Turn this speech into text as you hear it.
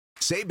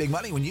Save big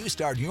money when you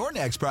start your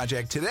next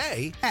project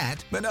today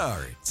at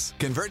Menards.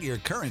 Convert your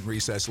current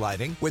recessed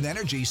lighting with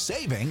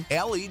energy-saving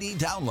LED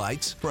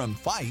downlights from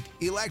Fight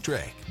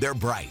Electric. They're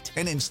bright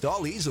and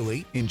install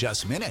easily in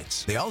just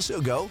minutes. They also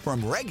go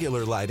from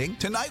regular lighting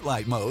to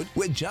nightlight mode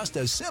with just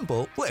a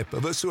simple flip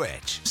of a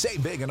switch.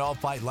 Save big on all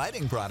Fight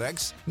lighting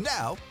products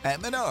now at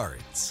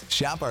Menards.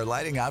 Shop our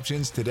lighting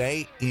options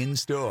today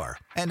in-store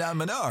and on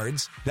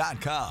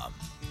Menards.com.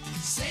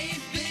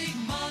 Save big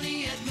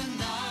money at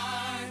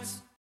Menards.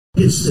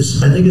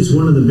 I think it's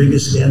one of the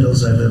biggest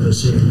scandals I've ever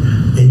seen,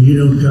 and you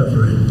don't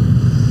cover it.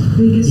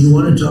 Because you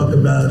want to talk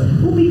about...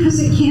 Well, because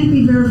it can't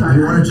be verified.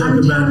 You want to talk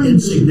about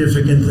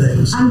insignificant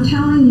things. I'm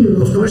telling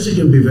you. Of course it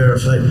can be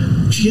verified.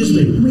 Excuse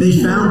me,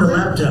 they found the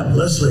laptop.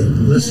 Leslie. It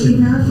can't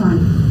be verified.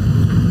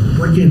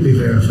 What can't be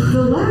verified?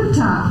 The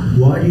laptop.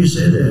 Why do you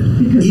say that?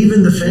 Because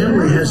even the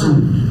family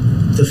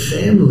hasn't... The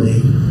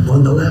family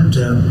on the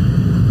laptop...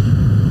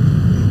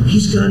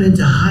 He's gone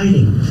into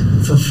hiding.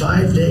 For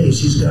 5 days,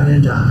 he's gone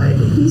into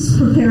hiding. He's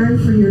preparing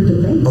for your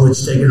debate. Oh,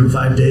 it's taken him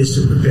 5 days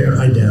to prepare?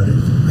 I doubt it.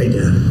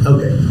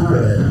 Okay, go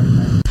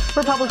ahead.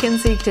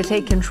 Republicans seek to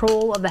take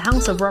control of the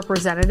House of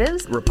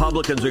Representatives.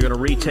 Republicans are going to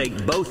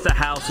retake both the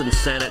House and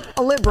Senate.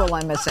 A liberal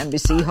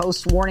MSNBC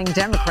host warning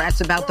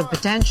Democrats about the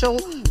potential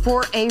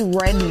for a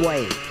red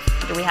wave.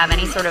 Do we have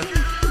any sort of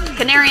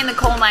canary in the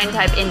coal mine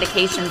type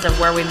indications of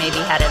where we may be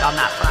headed on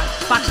that front?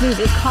 Fox News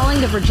is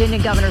calling the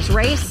Virginia governor's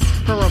race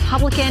for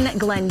Republican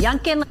Glenn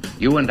Youngkin.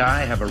 You and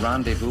I have a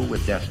rendezvous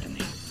with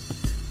destiny.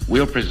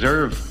 We'll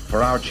preserve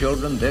for our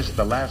children this,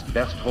 the last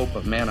best hope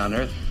of man on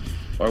earth,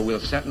 or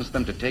we'll sentence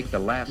them to take the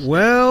last...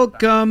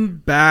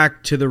 Welcome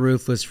back to the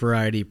Ruthless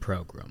Variety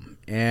Program.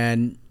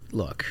 And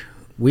look,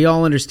 we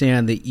all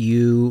understand that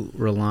you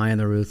rely on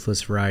the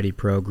Ruthless Variety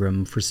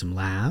Program for some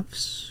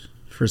laughs,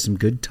 for some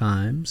good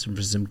times, and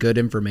for some good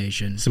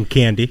information. Some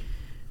candy.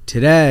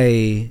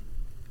 Today,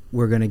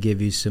 we're going to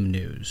give you some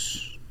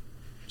news.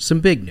 Some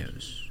big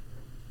news.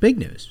 Big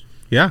news.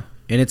 Yeah.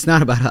 And it's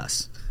not about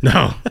us.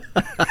 No.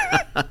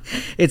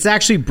 It's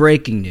actually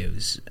breaking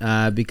news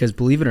because,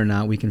 believe it or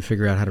not, we can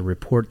figure out how to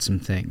report some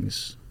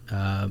things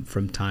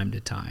from time to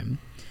time.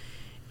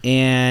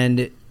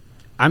 And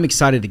I'm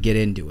excited to get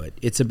into it.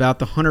 It's about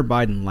the Hunter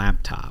Biden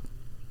laptop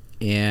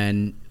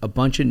and a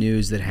bunch of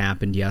news that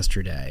happened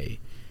yesterday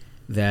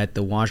that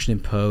the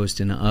Washington Post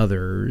and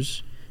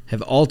others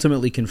have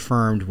ultimately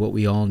confirmed what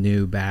we all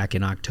knew back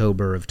in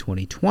October of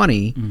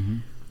 2020,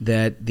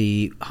 that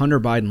the Hunter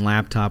Biden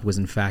laptop was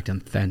in fact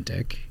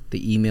authentic.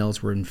 The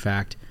emails were in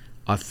fact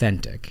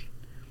authentic.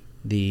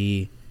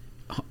 The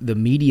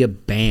media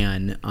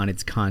ban on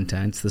its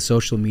contents, the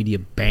social media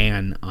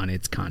ban on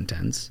its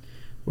contents,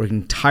 were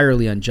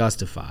entirely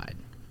unjustified.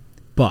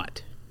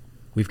 But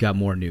we've got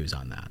more news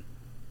on that.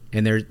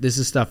 And this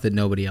is stuff that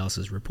nobody else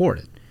has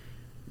reported,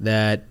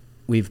 that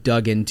we've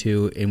dug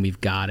into and we've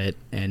got it,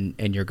 and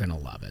you're going to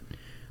love it.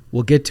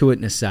 We'll get to it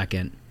in a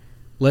second.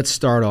 Let's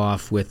start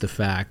off with the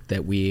fact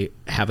that we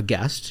have a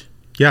guest.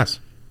 Yes.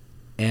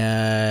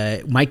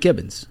 Mike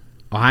Gibbons,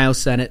 Ohio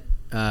Senate.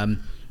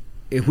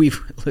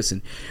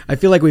 Listen, I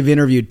feel like we've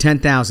interviewed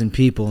 10,000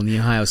 people in the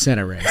Ohio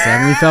Senate race,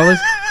 haven't we, fellas?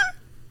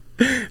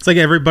 It's like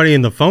everybody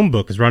in the phone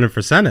book is running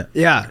for Senate.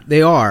 Yeah,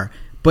 they are.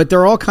 But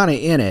they're all kind of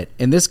in it,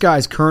 and this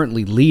guy's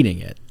currently leading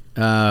it.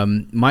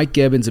 Mike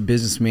Gibbons, a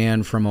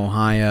businessman from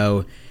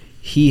Ohio,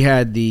 he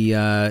had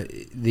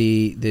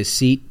the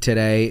seat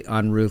today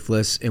on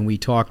Ruthless, and we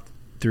talked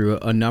through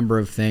a number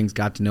of things,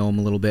 got to know him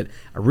a little bit.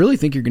 I really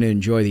think you're going to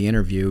enjoy the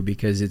interview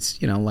because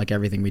it's, like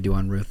everything we do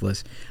on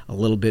Ruthless, a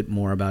little bit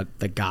more about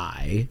the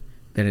guy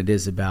than it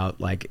is about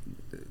like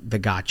the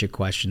gotcha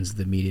questions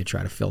the media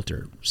try to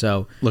filter.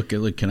 So look,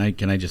 can I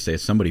just say,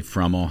 as somebody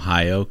from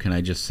Ohio, can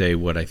I just say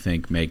what I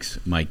think makes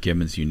Mike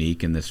Gibbons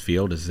unique in this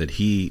field is that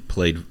he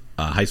played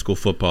high school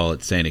football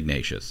at St.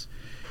 Ignatius.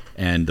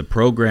 And the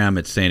program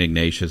at St.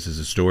 Ignatius is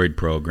a storied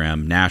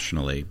program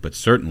nationally, but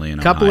certainly in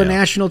Ohio. Couple of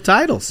national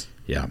titles.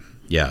 Yeah.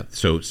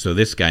 So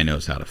this guy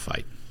knows how to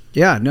fight.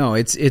 Yeah, no,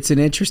 it's an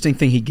interesting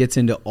thing. He gets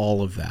into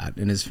all of that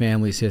and his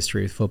family's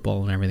history with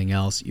football and everything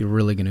else. You're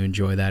really going to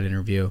enjoy that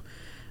interview.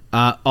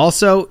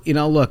 Also,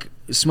 look,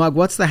 Smug,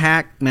 what's the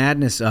Hack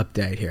Madness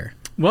update here?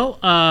 Well,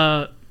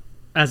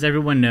 as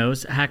everyone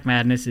knows, Hack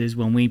Madness is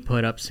when we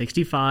put up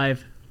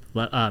 65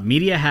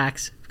 media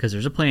hacks, because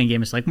there's a playing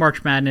game. It's like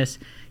March Madness.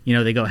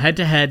 They go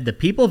head-to-head. The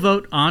people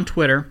vote on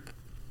Twitter,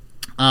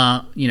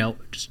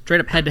 just straight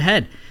up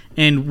head-to-head.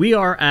 And we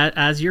are,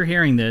 as you're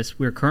hearing this,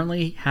 we're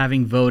currently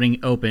having voting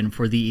open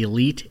for the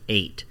Elite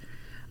Eight.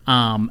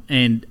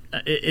 And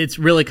it's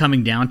really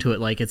coming down to it.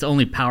 Like, it's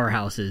only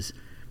powerhouses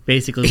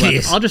basically left.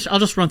 Yes. I'll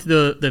just run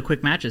through the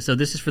quick matches. So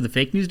this is for the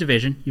fake news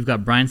division. You've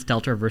got Brian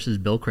Stelter versus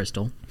Bill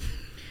Kristol.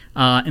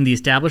 In the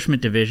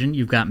establishment division,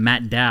 you've got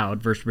Matt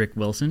Dowd versus Rick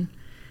Wilson.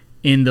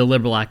 In the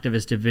liberal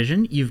activist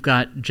division, you've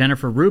got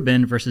Jennifer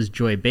Rubin versus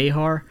Joy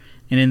Behar.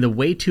 And in the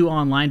Way Too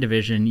Online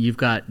division, you've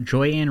got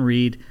Joy Ann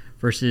Reid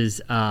versus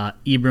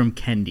Ibram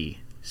Kendi.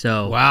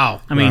 So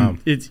wow,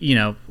 it's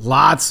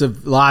lots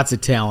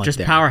of talent. Just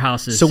there.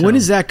 powerhouses. So when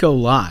does that go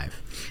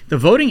live? The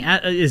voting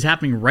is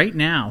happening right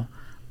now,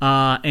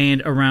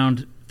 and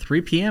around 3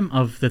 p.m.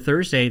 of the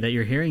Thursday that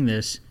you're hearing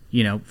this,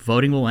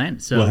 voting will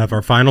end. So we'll have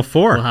our final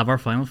four.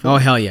 Oh,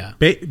 hell yeah.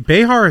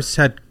 Behar has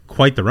had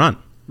quite the run.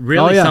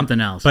 Really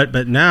something else.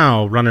 But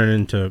now running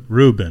into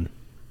Rubin.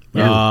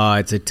 Oh,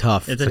 it's a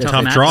tough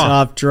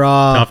draw.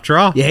 Tough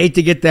draw. You hate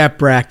to get that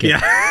bracket.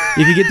 Yeah.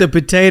 If you get the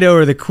potato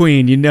or the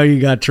queen, you know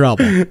you got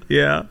trouble.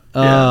 Yeah.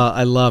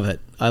 I love it.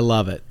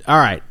 All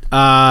right.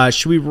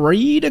 Should we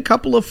read a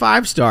couple of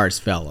 5 stars,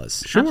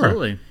 fellas? Sure.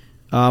 Absolutely.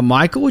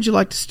 Michael, would you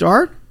like to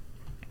start?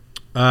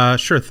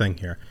 Sure thing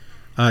here.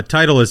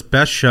 Title is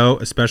Best Show,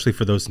 especially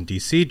for those in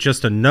D.C.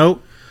 Just a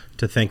note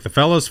to thank the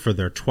fellows for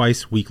their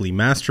twice-weekly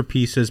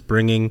masterpieces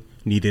bringing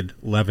needed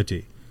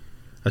levity.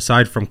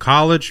 Aside from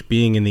college,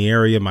 being in the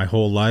area my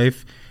whole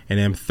life, and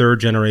am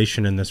third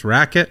generation in this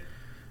racket,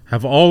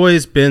 have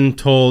always been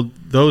told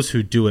those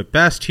who do it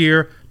best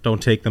here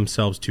don't take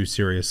themselves too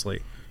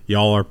seriously.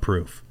 Y'all are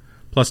proof.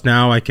 Plus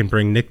now I can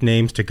bring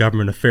nicknames to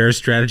government affairs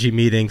strategy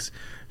meetings.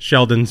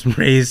 Sheldon's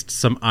raised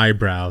some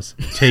eyebrows.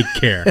 Take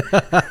care.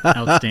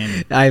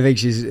 Outstanding. I think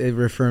she's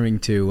referring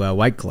to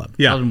White Club.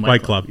 Yeah, Sheldon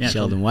White Club. Yeah,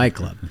 Sheldon White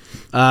Club.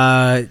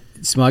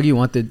 Smug, you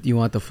want the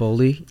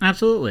Foldy?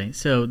 Absolutely.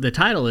 So the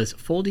title is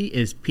Foldy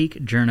is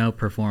Peak Journo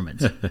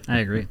Performance. I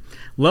agree.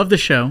 Love the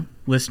show.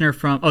 Listener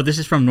from this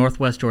is from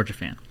Northwest Georgia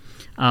fan.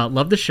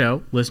 Love the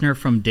show. Listener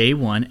from day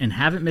one and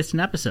haven't missed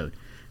an episode.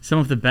 Some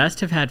of the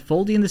best have had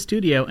Foldy in the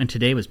studio, and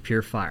today was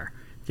pure fire.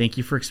 Thank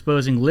you for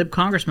exposing Lib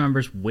Congress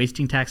members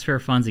wasting taxpayer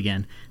funds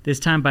again, this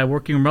time by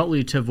working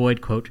remotely to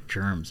avoid, quote,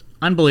 germs.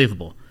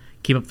 Unbelievable.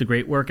 Keep up the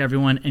great work,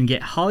 everyone, and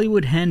get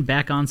Hollywood Hen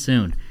back on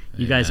soon.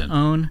 You guys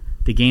own.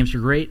 The games are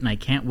great, and I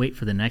can't wait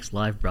for the next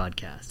live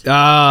broadcast. Oh,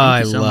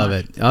 I love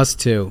it. Us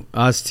too.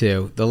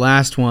 The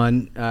last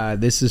one,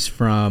 this is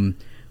from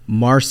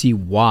Marcy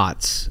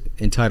Watts,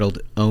 entitled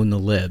Own the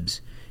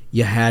Libs.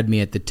 You had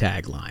me at the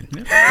tagline.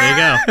 There you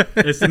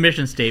go. It's the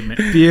mission statement.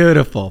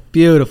 Beautiful.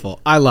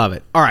 I love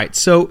it. All right,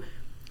 so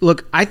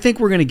look, I think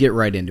we're going to get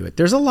right into it.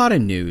 There's a lot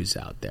of news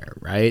out there,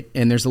 right?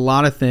 And there's a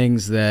lot of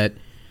things that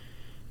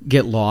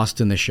get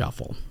lost in the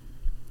shuffle.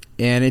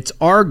 And it's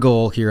our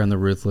goal here on the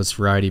Ruthless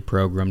Variety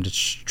program to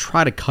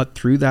try to cut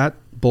through that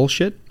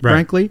bullshit,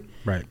 frankly,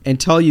 and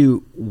tell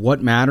you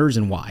what matters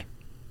and why.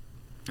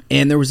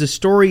 And there was a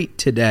story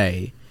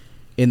today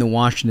in the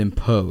Washington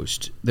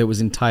Post that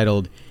was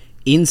entitled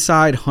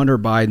Inside Hunter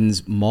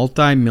Biden's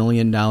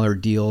Multi-Million-Dollar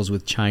Deals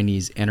with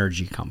Chinese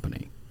Energy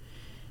Company.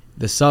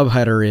 The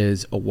subheader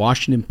is A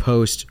Washington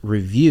Post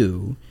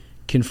Review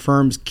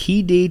confirms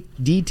key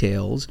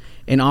details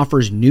and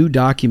offers new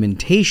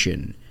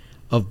documentation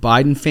of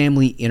Biden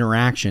family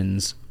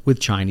interactions with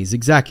Chinese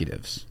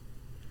executives.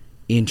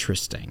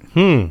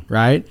 Interesting.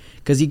 Right?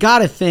 Because you got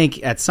to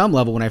think at some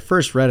level, when I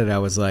first read it, I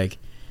was like,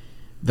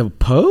 the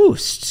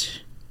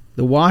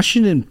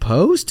Washington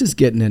Post is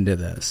getting into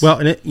this. Well,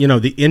 and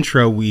the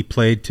intro we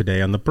played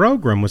today on the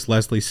program was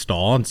Leslie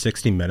Stahl on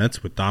 60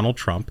 Minutes with Donald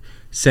Trump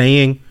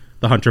saying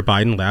the Hunter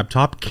Biden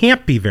laptop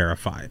can't be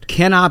verified.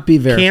 Cannot be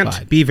verified.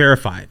 Can't be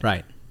verified.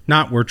 Right.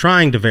 Not we're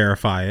trying to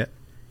verify it.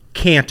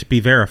 Can't be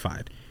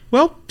verified.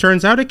 Well,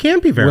 turns out it can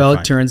be verified. Well,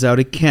 it turns out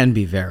it can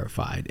be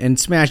verified. And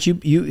Smash,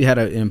 you had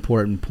an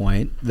important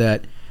point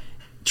that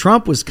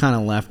Trump was kind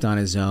of left on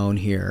his own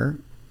here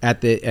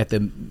at the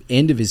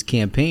end of his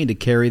campaign to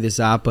carry this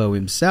oppo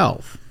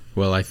himself.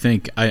 Well, I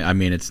think, I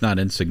mean, it's not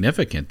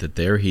insignificant that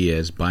there he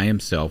is by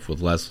himself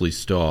with Leslie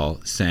Stahl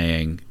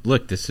saying,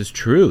 look, this is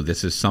true.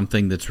 This is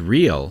something that's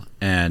real.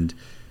 And,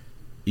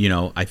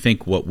 I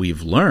think what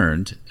we've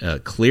learned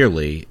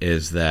clearly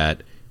is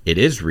that it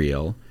is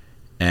real.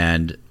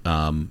 And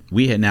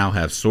we now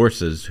have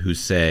sources who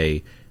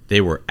say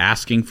they were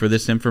asking for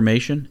this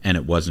information and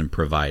it wasn't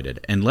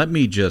provided. And let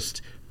me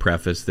just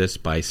preface this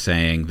by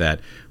saying that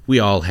we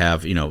all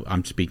have,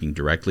 I'm speaking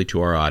directly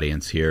to our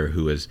audience here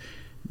who is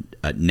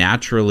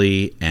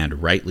naturally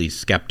and rightly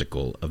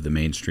skeptical of the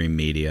mainstream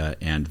media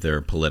and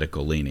their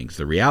political leanings.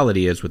 The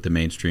reality is with the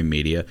mainstream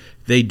media,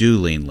 they do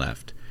lean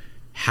left.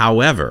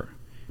 However,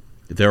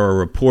 there are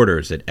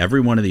reporters at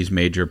every one of these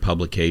major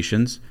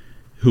publications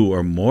who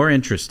are more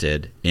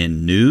interested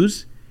in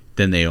news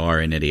than they are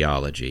in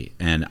ideology.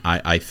 And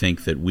I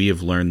think that we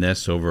have learned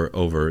this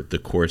over the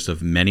course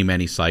of many,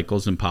 many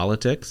cycles in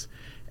politics.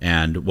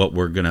 And what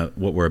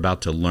we're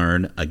about to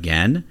learn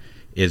again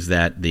is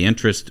that the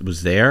interest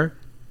was there,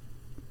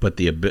 but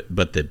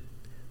the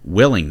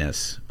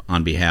willingness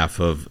on behalf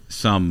of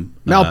some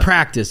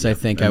malpractice, I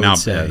think I would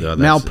say.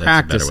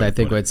 Malpractice, I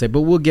think I would say.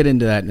 But we'll get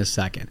into that in a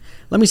second.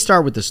 Let me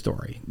start with the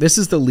story. This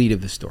is the lead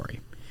of the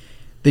story.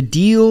 The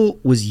deal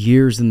was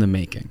years in the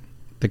making.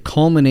 The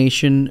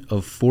culmination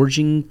of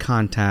forging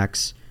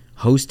contacts,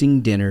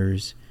 hosting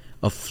dinners,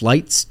 of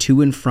flights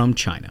to and from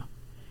China.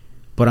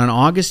 But on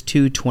August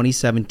 2,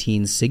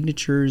 2017,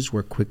 signatures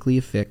were quickly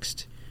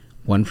affixed,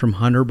 one from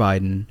Hunter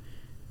Biden,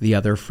 the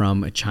other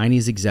from a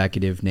Chinese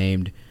executive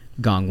named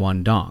Gong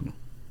Wandong.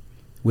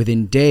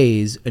 Within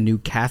days, a new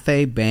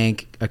Cathay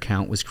Bank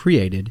account was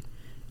created,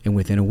 and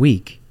within a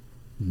week,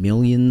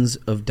 millions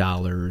of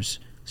dollars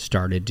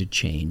started to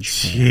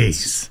change hands.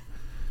 Jeez.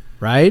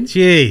 Right?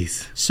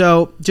 Jeez.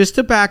 So just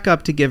to back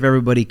up to give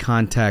everybody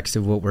context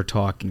of what we're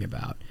talking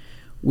about.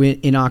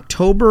 In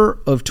October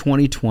of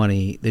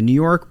 2020, the New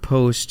York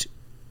Post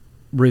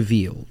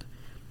revealed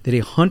that a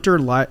Hunter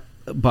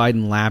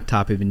Biden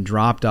laptop had been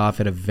dropped off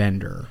at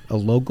a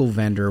local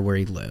vendor where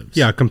he lives.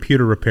 Yeah, a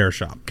computer repair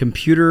shop.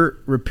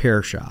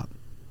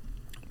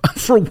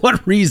 For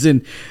what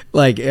reason?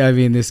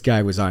 This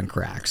guy was on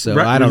crack. So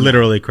I don't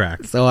literally know.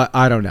 crack. So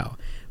I don't know.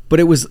 But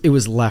it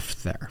was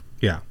left there.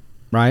 Yeah.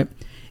 Right?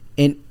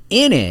 And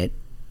in it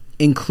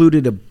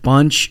included a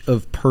bunch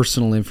of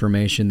personal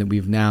information that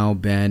we've now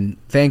been,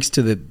 thanks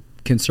to the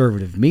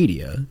conservative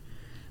media,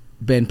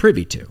 been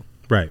privy to.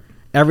 Right.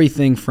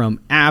 Everything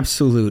from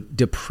absolute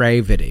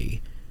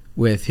depravity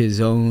with his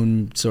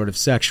own sort of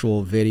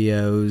sexual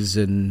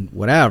videos and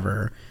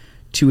whatever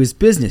to his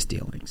business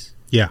dealings.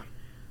 Yeah.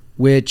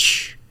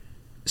 Which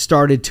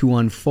started to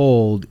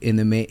unfold in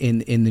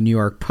the New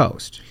York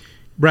Post.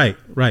 Right.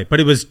 But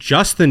it was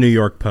just the New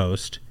York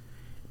Post,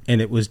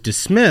 and it was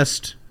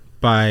dismissed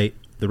by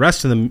the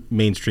rest of the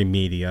mainstream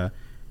media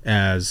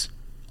as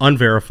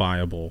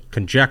unverifiable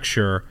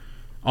conjecture.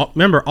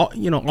 Remember,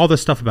 all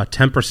this stuff about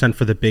 10%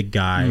 for the big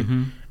guy,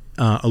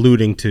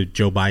 alluding to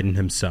Joe Biden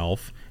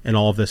himself, and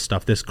all of this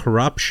stuff, this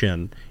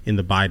corruption in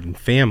the Biden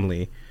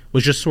family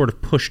was just sort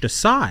of pushed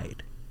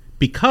aside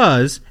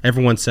because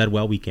everyone said,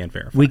 well, we can't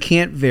verify it. We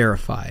can't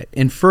verify it.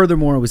 And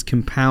furthermore, it was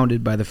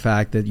compounded by the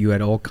fact that you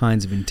had all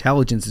kinds of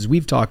intelligence, as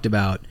we've talked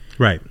about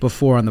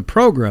before on the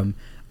program,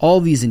 all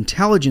these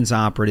intelligence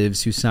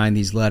operatives who signed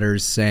these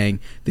letters saying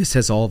this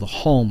has all the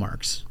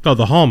hallmarks. Oh,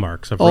 the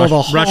hallmarks of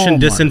Russian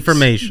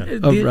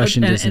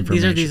disinformation.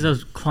 These are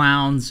those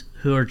clowns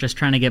who are just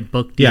trying to get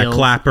book deals. Yeah,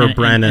 Clapper,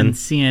 Brennan. And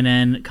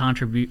CNN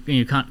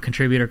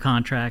contributor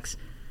contracts.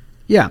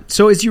 Yeah,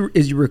 so as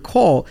you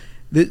recall,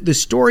 the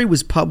story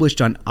was published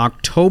on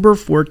October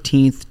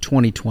 14th,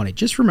 2020.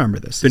 Just remember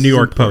this. The New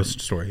York Post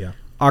story, yeah.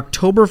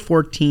 October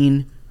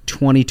 14,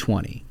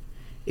 2020.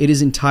 It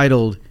is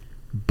entitled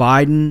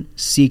Biden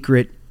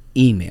Secret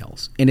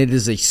Emails, and it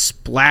is a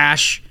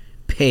splash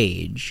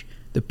page.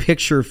 The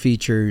picture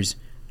features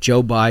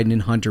Joe Biden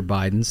and Hunter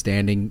Biden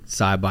standing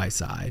side by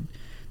side.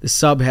 The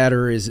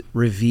subheader is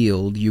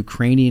revealed.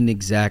 Ukrainian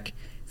exec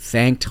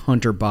thanked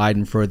Hunter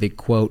Biden for the,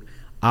 quote,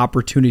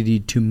 opportunity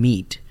to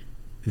meet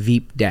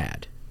Veep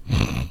Dad.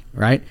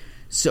 Right?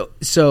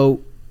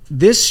 So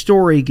this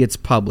story gets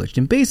published,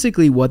 and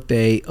basically what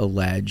they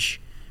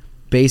allege,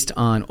 based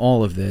on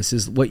all of this,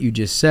 is what you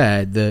just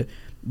said.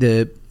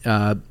 The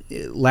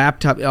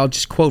laptop, I'll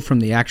just quote from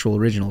the actual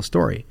original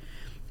story.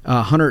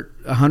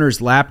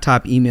 Hunter's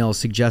laptop email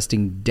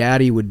suggesting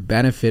Daddy would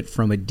benefit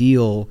from a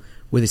deal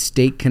with a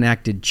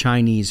state-connected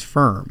Chinese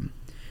firm.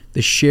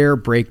 The share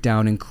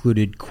breakdown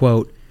included,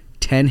 quote,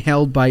 10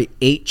 held by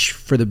H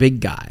for the big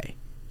guy,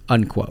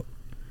 unquote,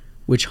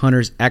 which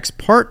Hunter's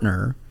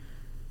ex-partner,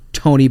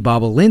 Tony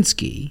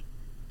Bobulinski,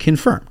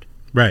 confirmed.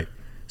 Right.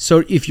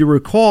 So if you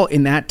recall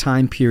in that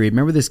time period,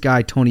 remember this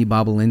guy, Tony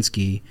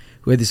Bobulinski,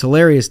 who had this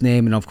hilarious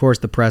name, and of course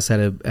the press had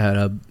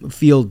a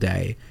field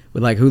day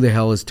with who the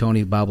hell is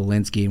Tony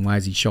Bobulinski and why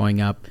is he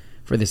showing up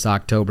for this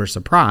October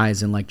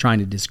surprise and trying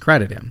to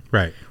discredit him.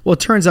 Right. Well, it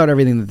turns out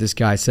everything that this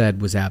guy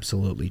said was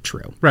absolutely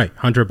true. Right.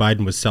 Hunter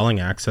Biden was selling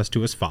access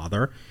to his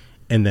father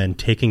and then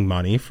taking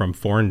money from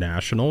foreign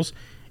nationals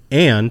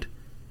and,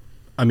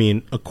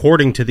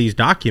 according to these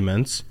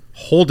documents,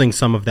 holding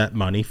some of that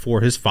money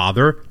for his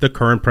father, the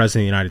current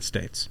president of the United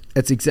States.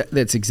 That's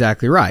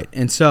exactly right.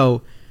 And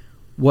so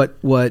what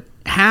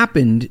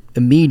happened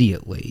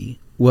immediately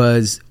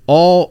was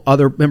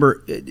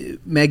remember,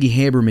 Maggie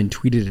Haberman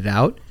tweeted it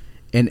out,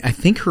 and I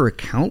think her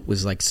account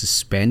was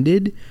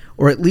suspended,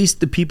 or at least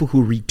the people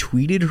who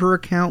retweeted her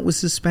account was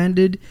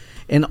suspended.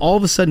 And all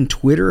of a sudden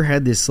Twitter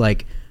had this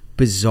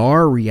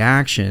bizarre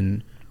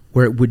reaction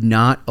where it would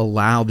not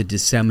allow the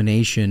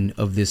dissemination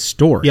of this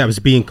story. Yeah, it was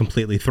being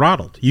completely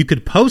throttled. You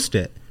could post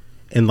it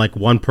and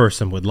one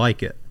person would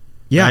like it.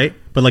 Yeah. Right?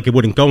 But it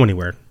wouldn't go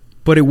anywhere.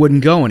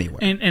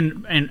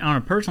 And on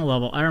a personal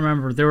level, I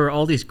remember there were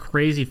all these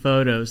crazy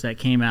photos that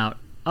came out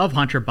of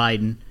Hunter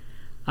Biden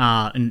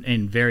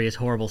in various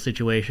horrible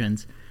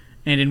situations.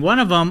 And in one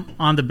of them,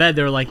 on the bed,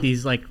 there were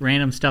these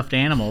random stuffed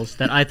animals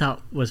that I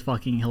thought was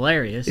fucking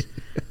hilarious.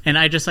 And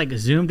I just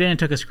zoomed in and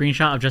took a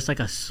screenshot of just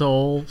a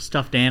soul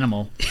stuffed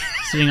animal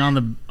sitting on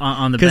the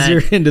bed. Because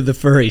you're into the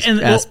furry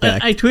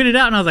aspect. I tweeted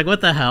out and I was like,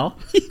 what the hell?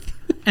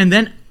 And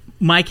then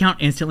my account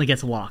instantly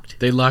gets locked.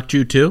 They locked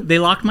you too? They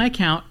locked my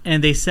account,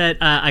 and they said,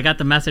 I got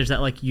the message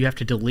that you have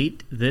to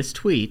delete this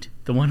tweet,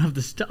 the one of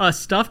the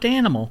stuffed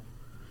animal.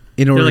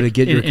 In order to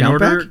get your account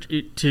back? In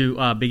order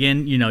to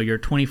begin, your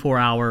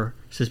 24-hour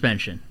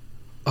suspension.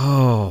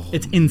 Oh,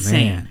 it's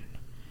insane.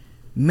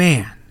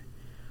 Man.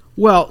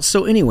 Well,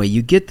 so anyway,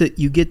 you get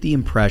the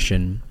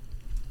impression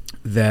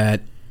that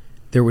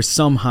there was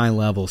some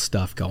high-level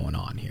stuff going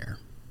on here,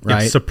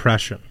 right? Yeah,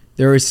 suppression.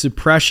 There is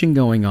suppression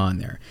going on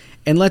there.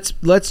 And let's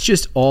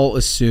just all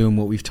assume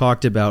what we've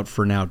talked about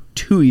for now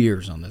 2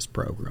 years on this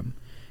program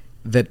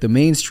that the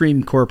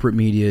mainstream corporate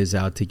media is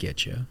out to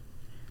get you.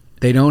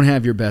 They don't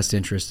have your best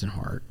interest in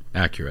heart.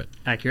 Accurate.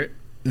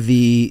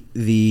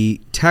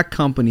 The tech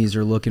companies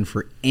are looking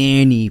for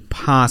any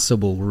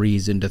possible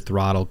reason to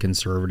throttle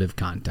conservative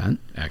content.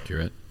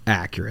 Accurate.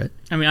 I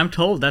mean, I'm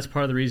told that's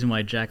part of the reason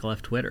why Jack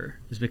left Twitter,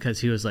 is because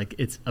he was like,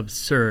 it's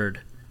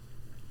absurd,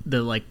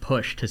 the like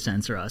push to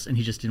censor us, and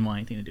he just didn't want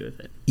anything to do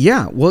with it.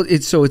 Yeah, well,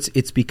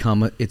 it's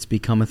become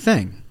a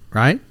thing,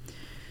 right?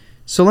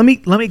 So let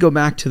me go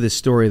back to the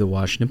story of the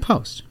Washington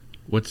Post.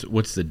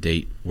 What's the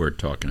date we're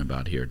talking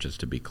about here,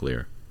 just to be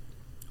clear?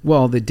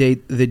 Well, the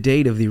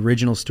date of the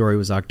original story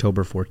was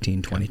October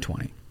 14,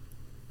 2020,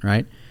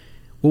 right?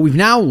 Well, we've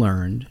now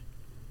learned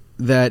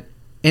that,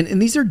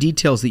 and these are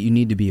details that you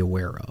need to be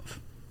aware of,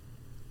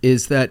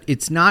 is that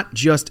it's not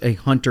just a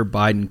Hunter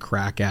Biden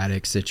crack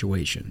addict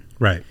situation.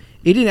 Right.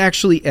 It didn't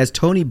actually, as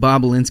Tony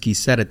Bobulinski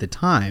said at the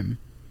time,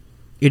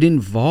 it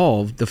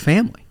involved the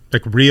family.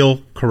 Like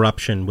real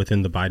corruption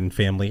within the Biden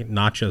family,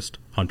 not just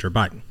Hunter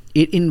Biden.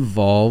 It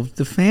involved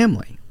the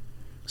family.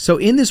 So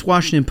in this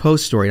Washington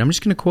Post story, I'm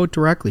just going to quote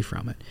directly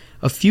from it.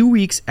 A few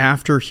weeks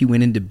after he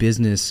went into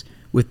business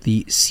with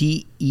the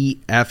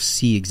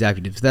CEFC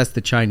executives, that's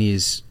the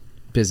Chinese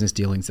business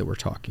dealings that we're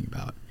talking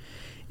about.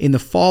 In the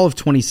fall of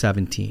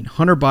 2017,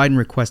 Hunter Biden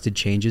requested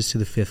changes to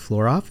the fifth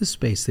floor office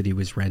space that he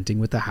was renting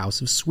with the House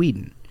of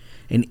Sweden,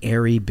 an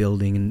airy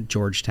building in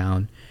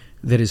Georgetown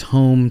that is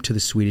home to the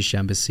Swedish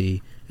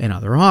embassy and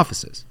other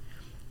offices.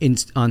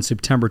 On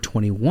September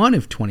 21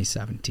 of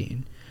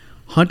 2017,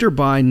 Hunter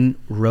Biden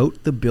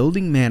wrote the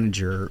building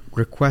manager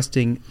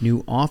requesting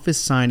new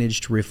office signage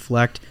to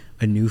reflect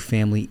a new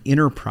family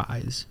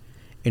enterprise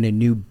and a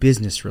new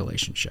business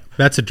relationship.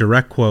 That's a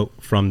direct quote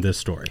from this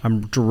story.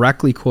 I'm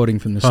directly quoting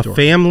from the story. A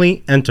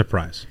family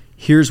enterprise.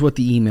 Here's what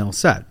the email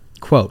said.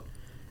 Quote,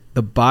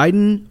 the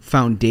Biden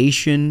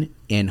Foundation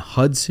and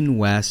Hudson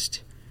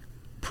West,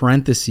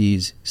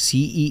 parentheses,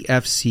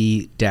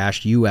 CEFC-US,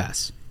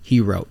 he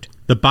wrote.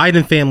 The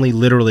Biden family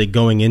literally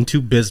going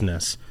into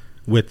business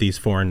with these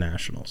foreign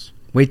nationals.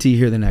 Wait till you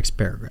hear the next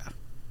paragraph.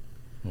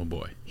 Oh,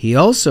 boy. He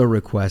also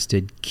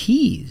requested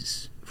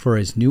keys for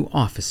his new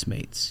office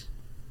mates.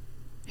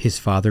 His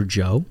father,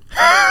 Joe.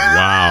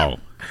 Wow.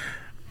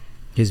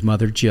 His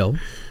mother, Jill.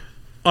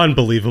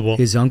 Unbelievable.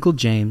 His uncle,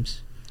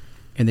 James.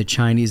 And the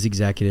Chinese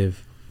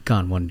executive,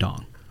 Gan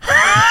Wendong.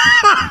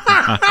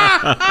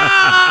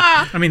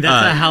 I mean,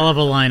 that's a hell of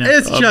a lineup.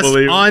 It's just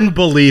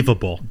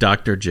unbelievable.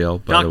 Dr. Jill,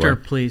 by the way.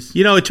 Please.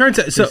 You know, it turns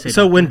out,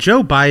 so when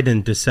Joe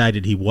Biden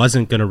decided he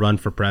wasn't going to run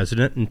for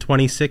president in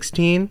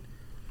 2016,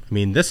 I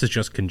mean, this is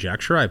just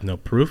conjecture. I have no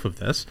proof of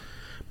this.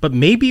 But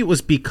maybe it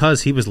was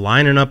because he was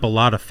lining up a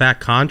lot of fat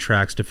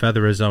contracts to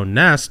feather his own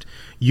nest,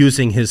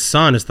 using his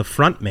son as the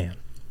front man.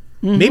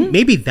 Mm-hmm.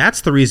 Maybe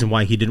that's the reason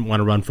why he didn't want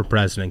to run for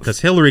president,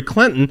 because Hillary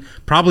Clinton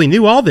probably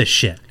knew all this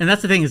shit. And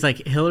that's the thing, is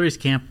like Hillary's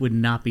camp would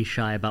not be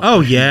shy about. Oh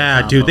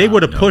yeah, dude, they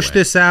would have pushed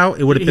this out.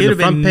 It would have been the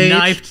front page.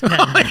 Knifed to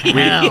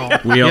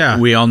hell.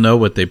 We all know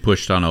what they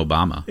pushed on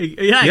Obama.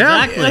 Yeah,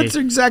 exactly. That's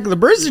exactly the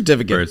birth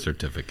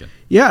certificate.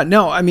 Yeah,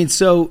 no, I mean,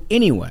 so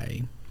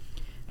anyway,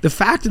 the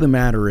fact of the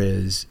matter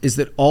is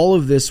that all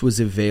of this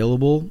was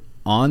available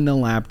on the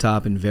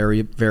laptop and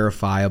very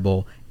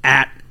verifiable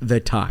at the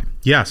time.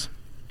 Yes.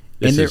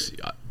 This is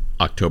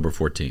October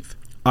 14th.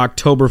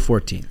 October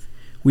 14th.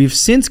 We've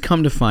since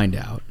come to find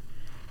out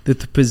that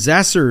the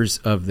possessors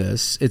of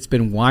this, it's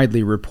been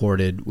widely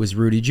reported, was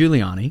Rudy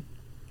Giuliani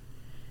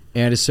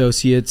and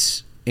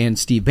Associates and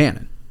Steve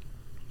Bannon.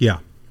 Yeah.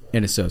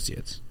 And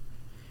Associates.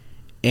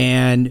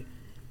 And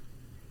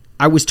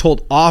I was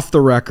told off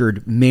the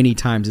record many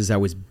times as I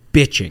was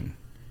bitching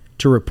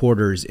to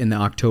reporters in the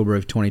October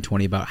of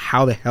 2020 about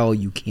how the hell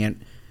you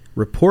can't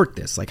report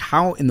this. Like,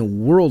 how in the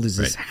world is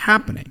this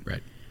happening?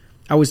 Right.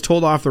 I was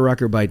told off the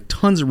record by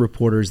tons of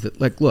reporters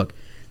that, like, look,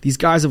 these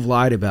guys have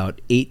lied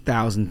about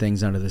 8,000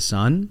 things under the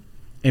sun,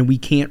 and we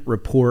can't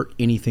report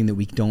anything that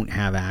we don't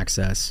have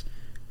access.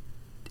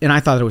 And I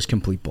thought it was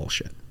complete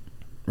bullshit,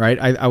 right?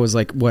 I was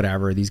like,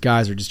 whatever. These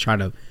guys are just trying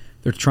to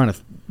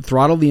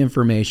throttle the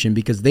information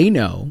because they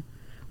know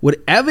what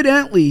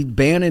evidently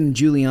Bannon and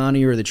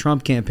Giuliani or the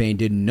Trump campaign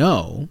didn't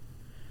know,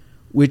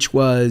 which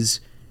was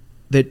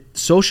that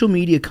social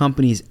media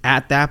companies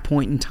at that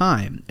point in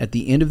time, at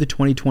the end of the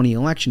 2020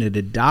 election, had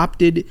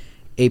adopted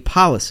a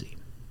policy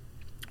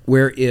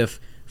where if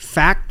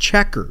fact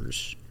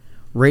checkers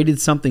rated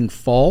something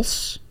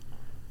false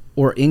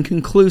or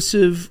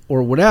inconclusive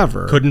or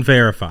whatever, couldn't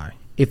verify.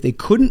 If they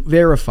couldn't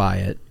verify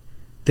it,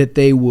 that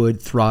they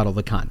would throttle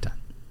the content.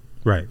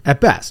 Right. At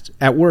best.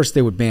 At worst,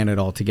 they would ban it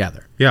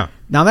altogether. Yeah.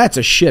 Now, that's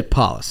a shit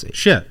policy.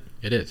 Shit.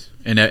 It is.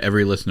 And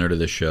every listener to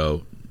this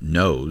show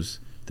knows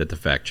that the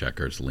fact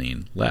checkers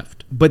lean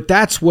left. But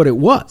that's what it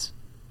was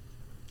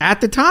at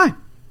the time.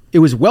 It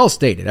was well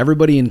stated.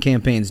 Everybody in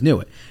campaigns knew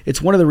it.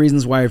 It's one of the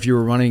reasons why if you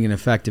were running an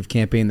effective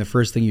campaign, the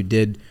first thing you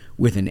did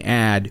with an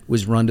ad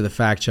was run to the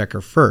fact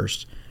checker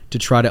first to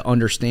try to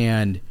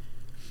understand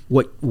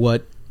what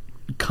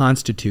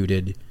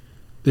constituted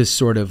this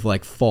sort of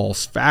like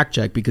false fact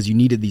check, because you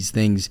needed these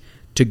things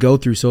to go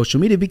through social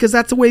media because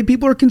that's the way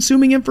people are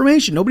consuming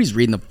information. Nobody's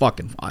reading the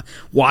fucking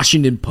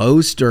Washington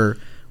Post or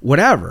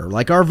whatever.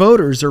 Like our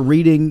voters are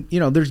reading,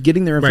 they're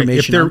getting their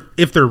information. Right.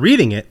 If they're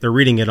reading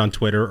it on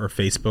Twitter or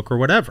Facebook or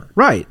whatever.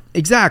 Right.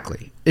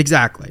 Exactly.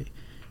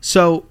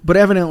 So, but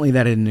evidently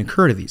that didn't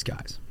occur to these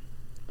guys.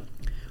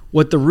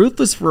 What the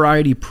Ruthless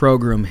Variety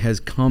program has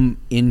come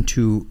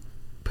into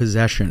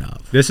possession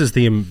of. This is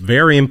the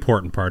very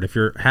important part. If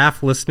you're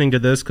half listening to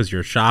this because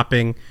you're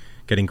shopping,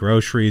 getting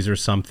groceries or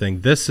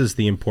something, this is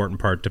the important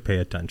part to pay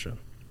attention.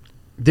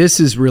 This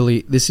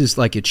is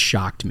like it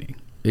shocked me.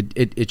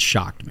 It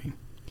shocked me.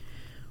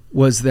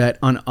 Was that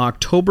on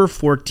October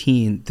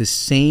 14, the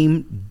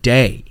same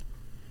day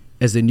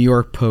as the New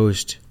York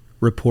Post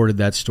reported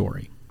that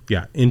story.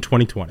 Yeah, in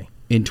 2020.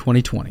 In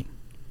 2020.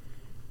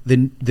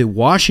 The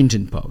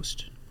Washington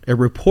Post, a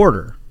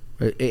reporter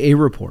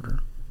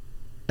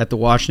at the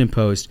Washington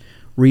Post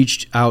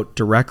reached out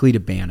directly to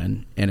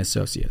Bannon and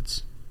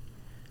Associates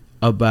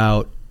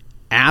about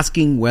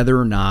asking whether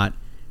or not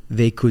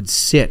they could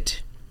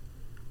sit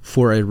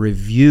for a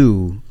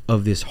review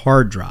of this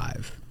hard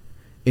drive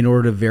in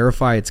order to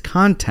verify its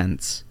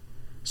contents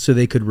so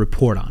they could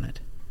report on it.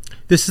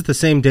 This is the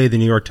same day the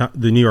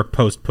New York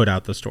Post put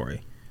out the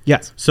story.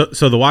 Yes. So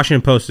the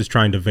Washington Post is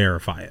trying to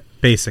verify it,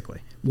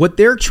 basically. What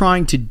they're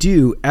trying to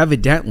do,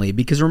 evidently,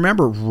 because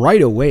remember,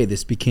 right away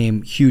this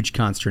became huge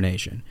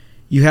consternation.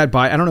 You had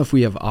I don't know if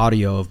we have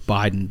audio of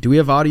Biden. Do we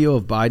have audio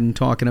of Biden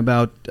talking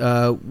about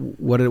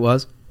what it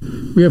was?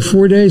 We have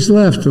 4 days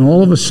left, and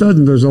all of a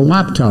sudden there's a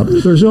laptop.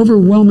 There's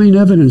overwhelming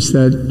evidence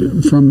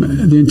that from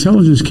the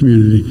intelligence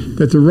community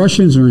that the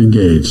Russians are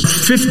engaged.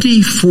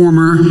 50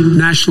 former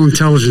national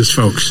intelligence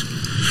folks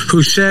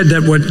who said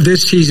that what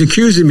he's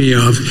accusing me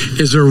of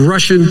is a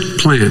Russian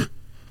plan.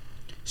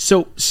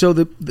 So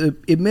the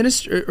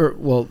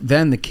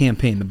then the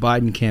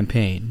Biden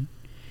campaign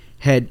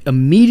had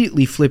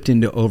immediately flipped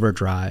into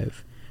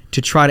overdrive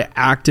to try to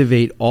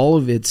activate all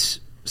of its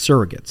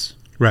surrogates.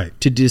 Right.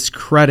 To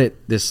discredit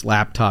this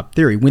laptop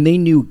theory when they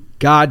knew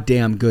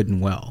goddamn good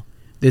and well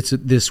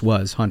this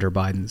was Hunter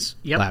Biden's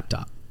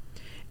laptop.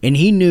 And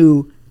he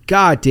knew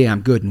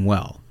goddamn good and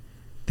well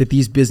that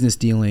these business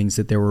dealings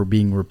that they were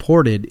being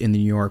reported in the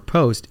New York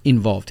Post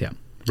involved him.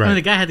 Right. I mean,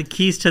 the guy had the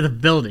keys to the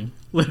building.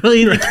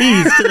 Literally the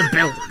keys to the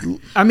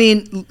building. I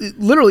mean,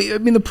 literally,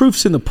 the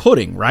proof's in the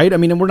pudding, right? I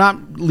mean, and we're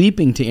not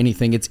leaping to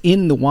anything. It's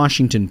in the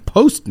Washington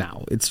Post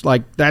now. It's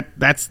like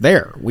that's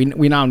there. We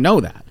now know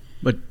that.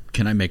 But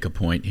can I make a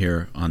point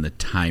here on the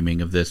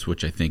timing of this,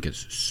 which I think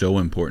is so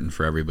important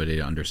for everybody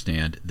to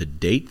understand? The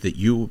date that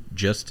you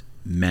just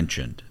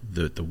mentioned,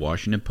 the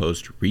Washington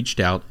Post reached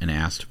out and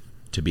asked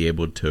to be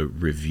able to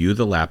review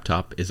the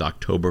laptop is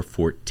October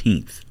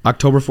 14th.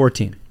 October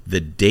 14th. The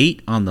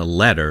date on the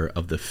letter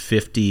of the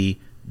 50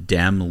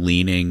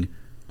 Dem-leaning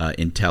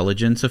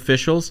intelligence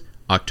officials,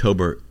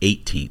 October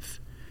 18th.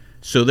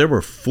 So there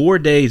were 4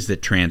 days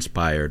that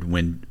transpired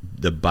when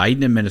the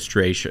Biden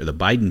administration, the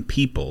Biden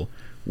people,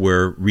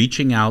 were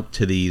reaching out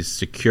to these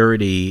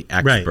security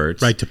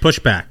experts. Right, to push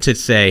back. To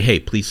say, hey,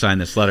 please sign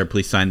this letter,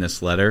 please sign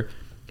this letter.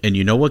 And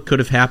you know what could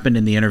have happened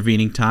in the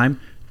intervening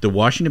time? The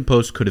Washington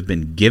Post could have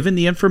been given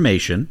the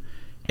information,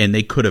 and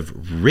they could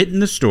have written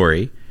the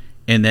story,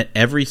 and that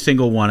every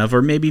single one of,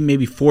 or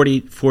maybe 40,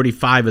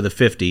 45 of the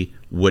 50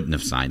 wouldn't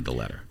have signed the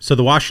letter. So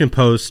the Washington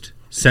Post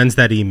sends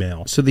that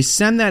email. So they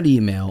send that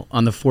email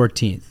on the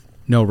 14th.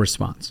 No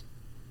response.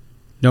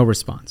 No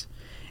response.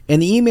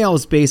 And the email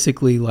is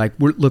basically like,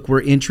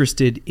 we're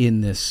interested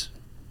in this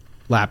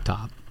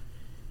laptop.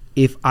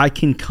 If I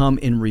can come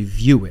and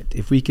review it,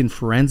 if we can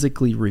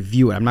forensically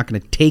review it, I'm not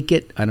going to take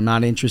it, and I'm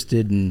not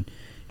interested in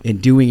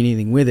doing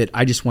anything with it.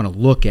 I just want to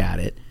look at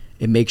it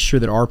and make sure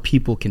that our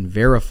people can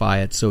verify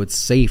it so it's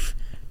safe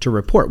to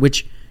report.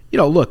 Which,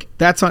 look,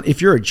 that's on.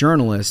 If you're a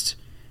journalist,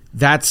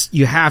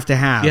 you have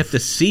to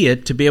see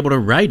it to be able to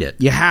write it.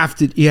 You have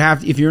to.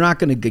 If you're not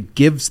going to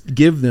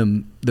give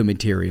them the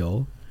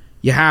material,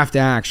 you have to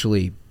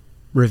actually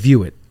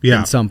review it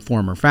in some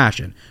form or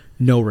fashion.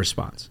 No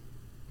response.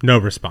 No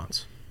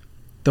response.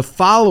 The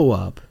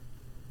follow-up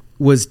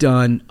was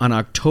done on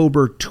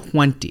October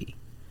 20,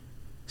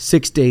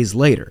 6 days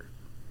later.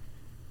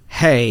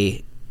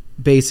 Hey,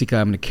 basically,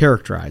 I'm going to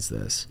characterize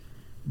this,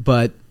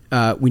 but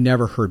we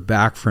never heard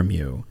back from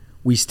you.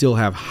 We still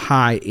have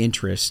high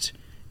interest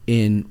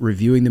in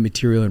reviewing the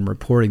material and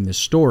reporting the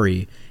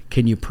story.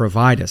 Can you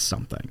provide us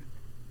something?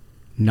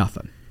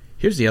 Nothing.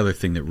 Here's the other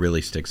thing that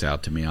really sticks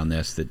out to me on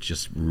this that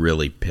just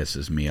really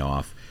pisses me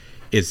off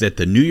is that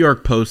the New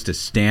York Post is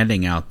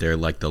standing out there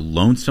like the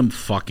lonesome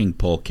fucking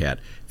polecat.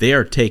 They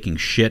are taking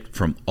shit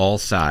from all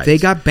sides. They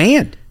got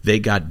banned. They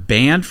got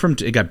banned from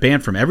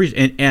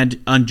every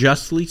and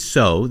unjustly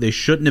so. They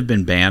shouldn't have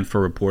been banned for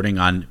reporting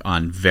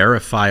on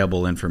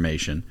verifiable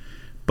information.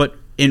 But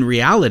in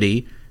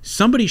reality,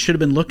 somebody should have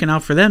been looking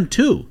out for them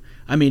too.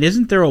 I mean,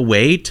 isn't there a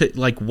way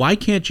to, why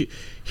can't you?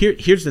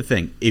 Here's the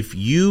thing. If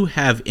you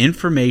have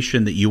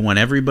information that you want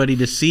everybody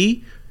to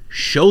see,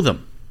 show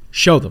them.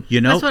 Show them.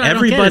 That's what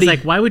everybody. I don't get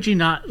is, why would you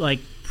not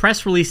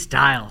press release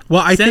style.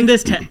 Well, I send think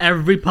this to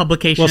every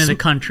publication in the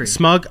country.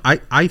 Smug,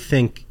 I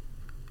think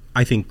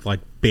like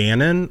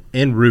Bannon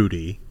and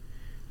Rudy,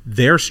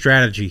 their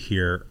strategy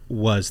here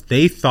was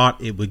they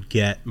thought it would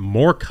get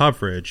more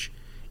coverage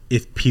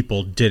if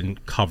people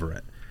didn't cover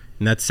it.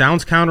 And that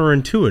sounds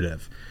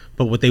counterintuitive,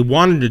 but what they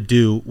wanted to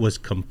do was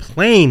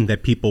complain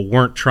that people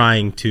weren't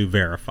trying to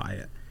verify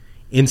it.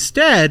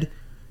 Instead,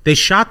 they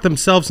shot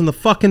themselves in the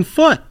fucking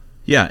foot.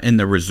 Yeah, and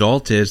the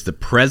result is the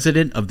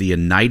President of the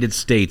United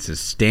States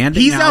is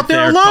standing He's out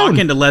there alone.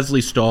 talking to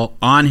Leslie Stahl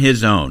on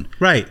his own.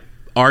 Right.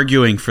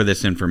 Arguing for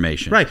this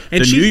information. Right.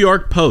 And the New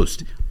York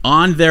Post,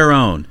 on their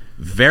own,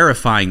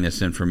 verifying this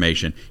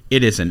information.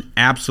 It is an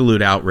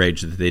absolute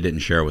outrage that they didn't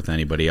share with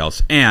anybody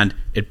else, and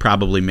it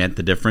probably meant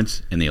the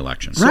difference in the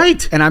election.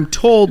 Right. And I'm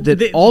told that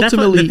ultimately... That's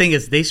what the thing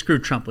is, they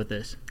screwed Trump with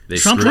this. They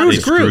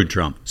screwed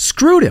Trump.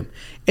 Screwed him.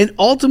 And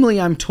ultimately,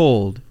 I'm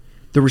told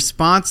the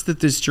response that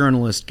this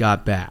journalist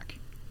got back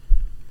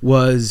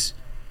was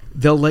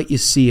they'll let you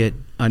see it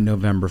on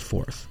November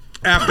 4th.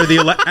 After the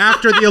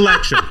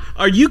election.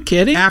 Are you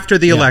kidding? After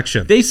the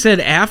election. They said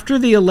after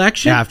the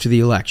election? After the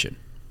election.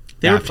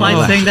 They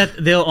replied saying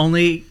that they'll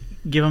only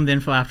give them the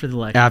info after the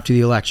election. After the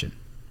election.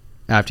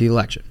 After the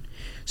election.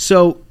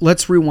 So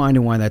let's rewind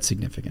and why that's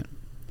significant.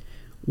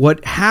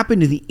 What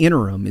happened in the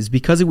interim is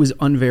because it was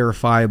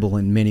unverifiable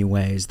in many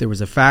ways. There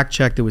was a fact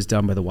check that was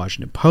done by the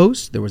Washington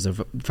Post. There was a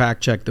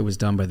fact check that was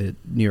done by the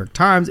New York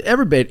Times.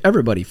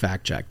 Everybody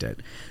fact checked it,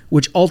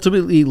 which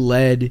ultimately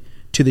led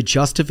to the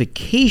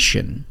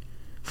justification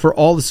for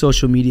all the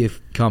social media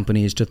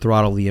companies to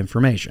throttle the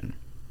information.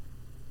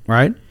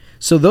 Right?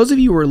 So those of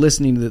you who are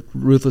listening to the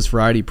Ruthless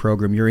Variety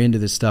program, you're into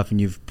this stuff and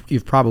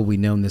you've probably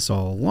known this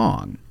all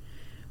along.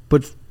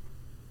 But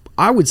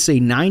I would say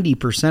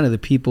 90% of the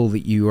people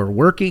that you are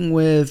working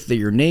with, that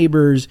your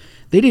neighbors,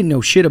 they didn't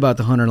know shit about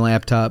the Hunter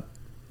laptop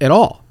at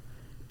all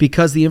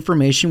because the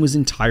information was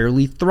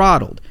entirely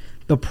throttled.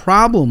 The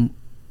problem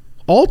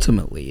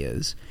ultimately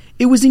is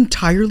it was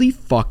entirely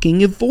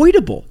fucking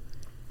avoidable.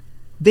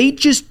 They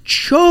just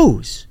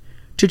chose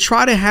to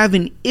try to have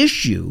an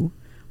issue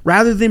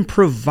rather than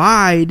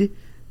provide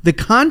the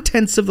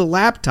contents of the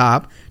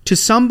laptop to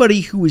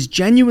somebody who was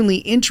genuinely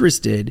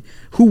interested,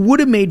 who would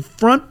have made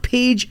front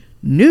page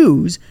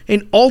news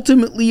and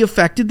ultimately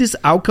affected this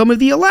outcome of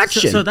the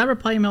election. So that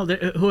reply email,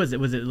 who was it?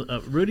 Was it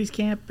Rudy's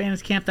camp,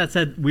 Bannon's camp that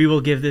said we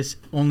will give this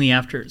only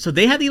after? So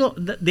they had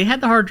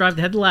the hard drive,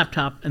 they had the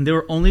laptop, and they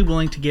were only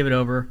willing to give it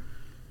over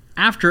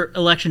after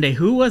election day.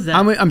 Who was that?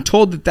 I'm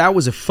told that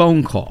was a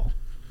phone call,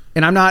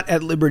 and I'm not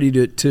at liberty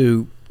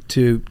to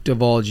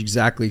divulge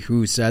exactly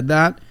who said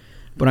that,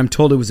 but I'm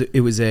told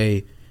it was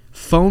a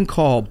phone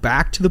call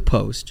back to the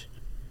Post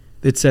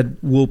that said,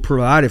 we'll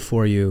provide it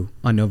for you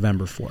on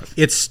November 4th.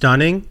 It's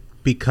stunning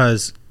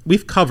because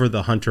we've covered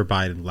the Hunter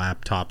Biden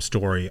laptop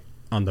story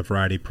on the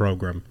Variety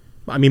program.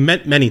 I mean,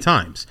 many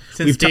times.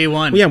 Since day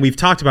one. Yeah, we've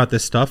talked about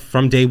this stuff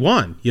from day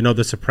one. You know,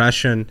 the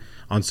suppression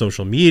on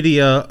social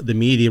media, the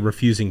media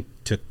refusing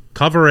to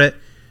cover it.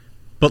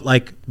 But,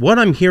 like, what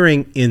I'm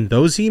hearing in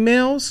those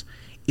emails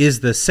is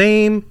the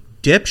same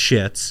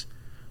dipshits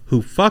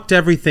who fucked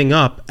everything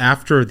up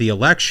after the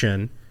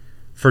election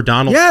for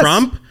Donald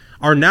Trump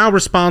are now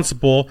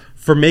responsible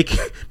for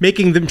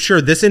making them sure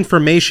this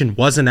information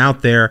wasn't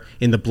out there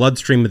in the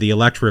bloodstream of the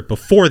electorate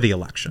before the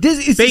election.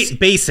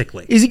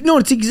 Basically. It's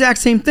the exact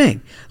same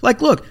thing.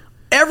 Like, look,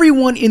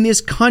 everyone in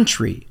this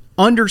country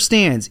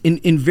understands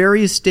in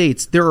various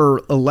states there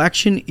are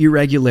election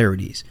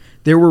irregularities.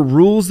 There were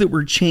rules that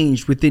were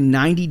changed within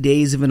 90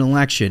 days of an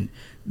election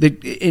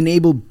that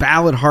enabled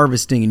ballot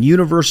harvesting and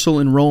universal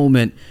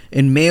enrollment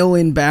and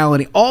mail-in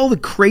balloting, all the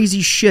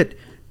crazy shit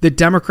that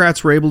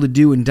Democrats were able to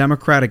do in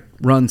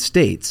Democratic-run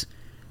states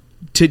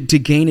to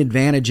gain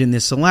advantage in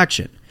this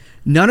election.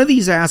 None of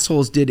these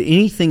assholes did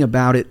anything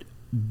about it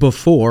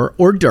before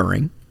or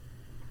during,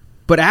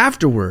 but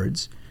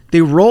afterwards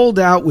they rolled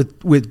out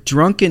with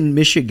drunken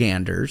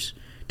Michiganders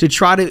to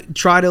try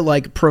to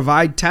like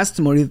provide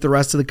testimony that the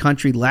rest of the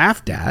country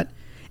laughed at,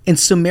 and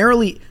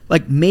summarily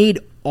like made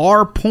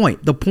our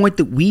point, the point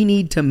that we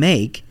need to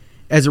make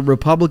as a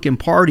Republican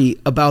Party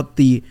about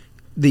the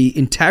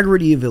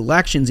integrity of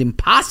elections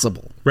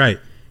impossible. Right.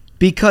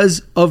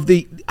 Because of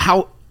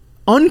how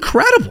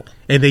uncredible.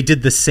 And they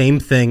did the same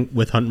thing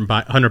with Hunter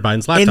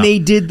Biden's laptop. And they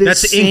did the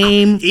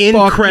same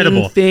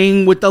incredible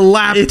thing with the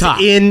laptop.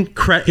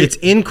 It's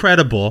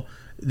incredible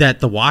that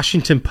the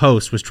Washington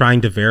Post was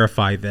trying to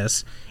verify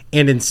this,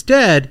 and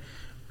instead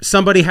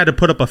somebody had to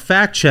put up a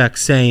fact check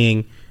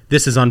saying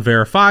this is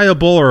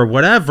unverifiable or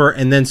whatever,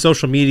 and then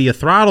social media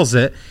throttles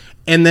it,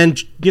 and then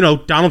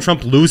Donald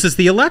Trump loses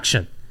the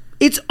election.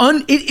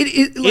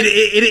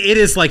 It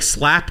is like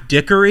slap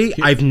dickery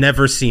I've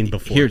never seen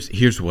before.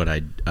 Here's what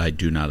I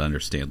do not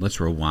understand. Let's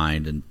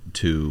rewind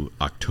to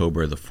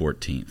October the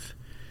 14th.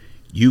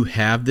 You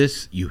have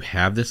this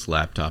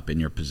laptop in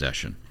your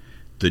possession.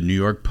 The New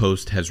York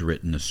Post has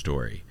written a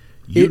story.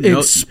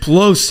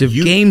 Explosive,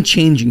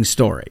 game-changing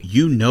story.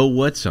 You know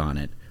what's on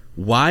it.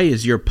 Why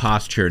is your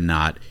posture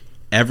not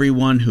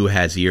everyone who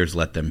has ears,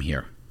 let them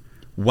hear?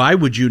 why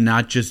would you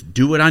not just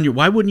do it on your?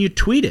 Why wouldn't you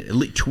tweet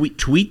it?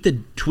 Tweet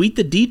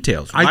the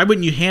details. Why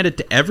wouldn't you hand it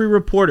to every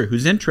reporter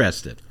who's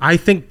interested? I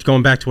think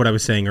going back to what I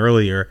was saying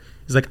earlier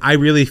is like I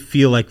really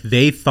feel like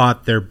they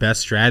thought their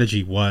best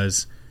strategy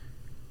was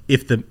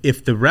if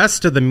the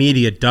rest of the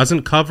media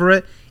doesn't cover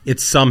it,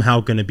 it's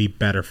somehow going to be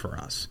better for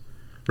us,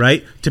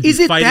 right? To be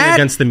fighting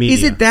against the media.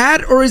 Is it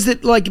that, or is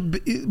it like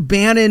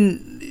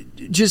Bannon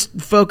just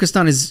focused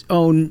on his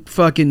own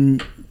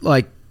fucking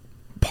like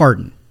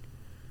pardon?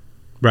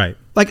 Right.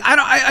 Like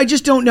I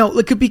just don't know.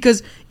 Like,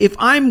 because if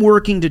I'm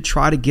working to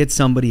try to get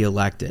somebody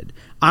elected,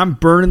 I'm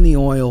burning the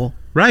oil,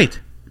 right,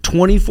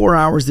 24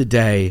 hours a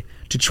day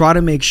to try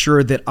to make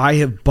sure that I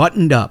have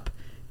buttoned up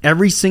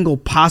every single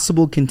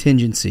possible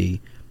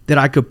contingency that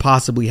I could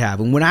possibly have.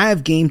 And when I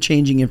have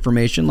game-changing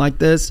information like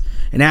this,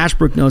 and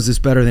Ashbrook knows this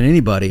better than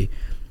anybody,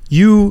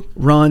 you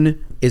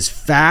run as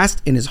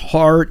fast and as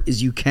hard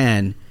as you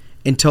can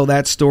until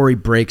that story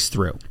breaks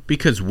through.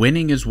 Because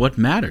winning is what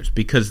matters.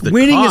 Because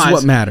winning is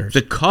what matters.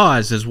 The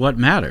cause is what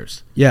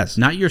matters. Yes.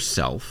 Not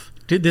yourself.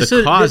 Dude,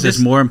 the cause is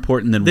more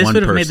important than one person.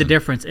 This would have made the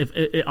difference. If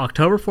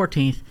October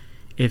 14th,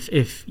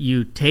 if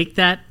you take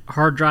that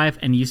hard drive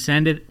and you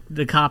send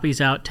the copies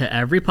out to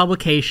every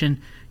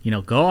publication,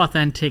 go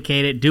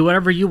authenticate it, do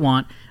whatever you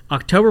want.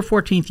 October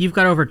 14th, you've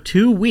got over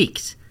 2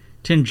 weeks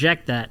to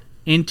inject that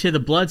into the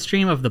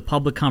bloodstream of the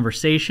public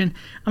conversation.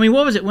 I mean,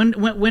 what was it? When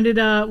did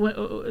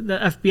the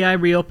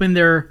FBI reopen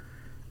their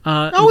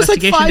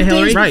investigation like to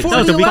Hillary? Right.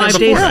 That was 5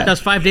 days. That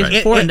was 5 days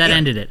before, and that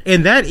ended it.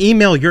 And that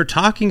email you're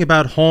talking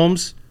about,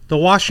 Holmes, the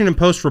Washington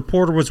Post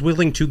reporter was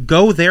willing to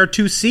go there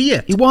to see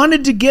it. He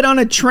wanted to get on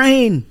a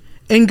train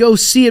and go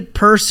see it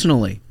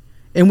personally,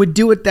 and would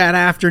do it that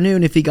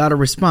afternoon if he got a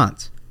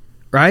response,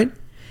 right?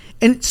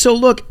 And so,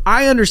 look,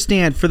 I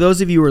understand for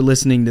those of you who are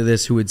listening to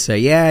this who would say,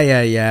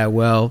 yeah,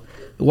 well,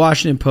 the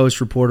Washington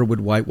Post reporter would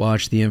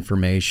whitewash the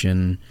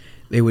information.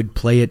 They would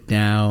play it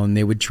down.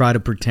 They would try to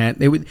pretend.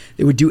 They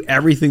would do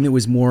everything that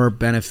was more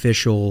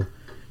beneficial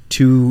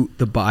to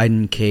the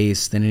Biden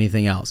case than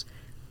anything else.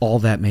 All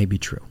that may be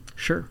true.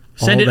 Sure.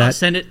 Send it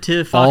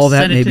to Fox,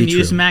 send it to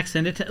Newsmax,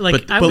 send it to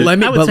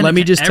let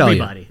me just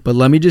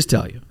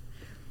tell you.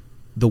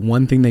 The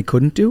one thing they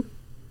couldn't do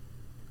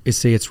is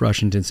say it's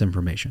Russian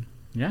disinformation.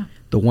 Yeah.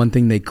 The one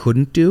thing they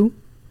couldn't do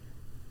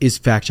is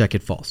fact check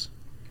it false.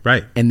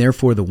 Right. And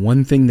therefore, the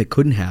one thing that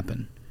couldn't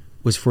happen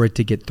was for it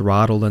to get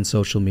throttled on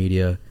social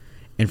media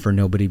and for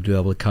nobody to be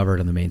able to cover it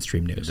on the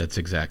mainstream news. That's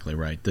exactly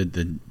right.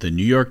 The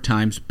New York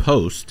Times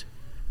Post,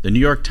 the New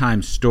York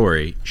Times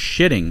story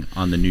shitting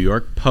on the New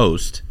York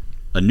Post,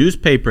 a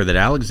newspaper that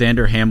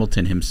Alexander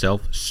Hamilton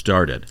himself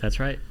started. That's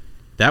right.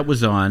 That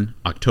was on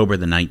October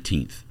the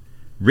 19th.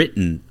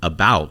 Written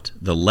about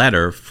the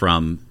letter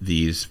from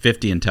these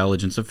 50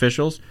 intelligence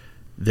officials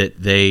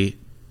that they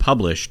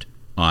published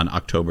on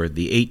October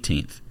the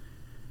 18th.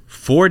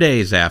 4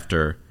 days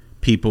after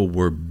people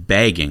were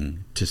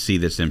begging to see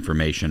this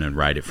information and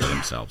write it for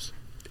themselves.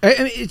 I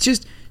mean, it's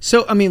just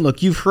so. I mean,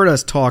 look, you've heard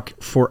us talk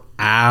for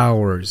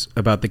hours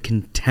about the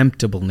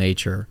contemptible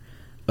nature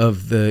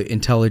of the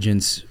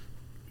intelligence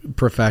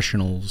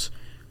professionals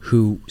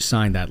who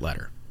signed that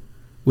letter,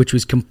 which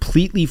was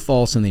completely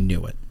false, and they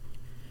knew it.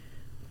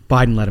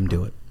 Biden let him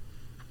do it.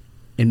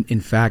 In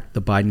fact,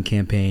 the Biden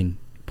campaign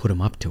put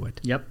him up to it.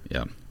 Yep.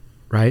 Yeah.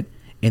 Right?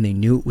 And they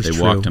knew it was true.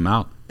 They walked him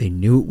out. They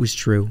knew it was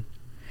true.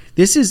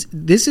 This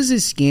is a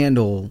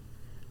scandal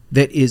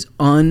that is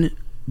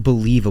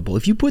unbelievable.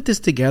 If you put this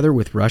together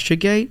with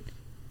Russiagate,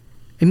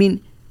 I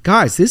mean,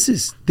 guys, this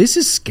is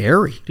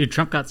scary. Dude,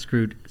 Trump got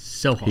screwed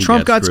so hard.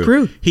 Trump got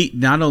screwed. He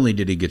not only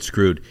did he get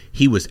screwed,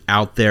 he was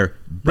out there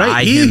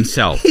by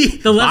himself.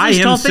 The Leslie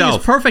Stahl thing is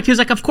perfect. He was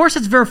like, of course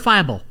it's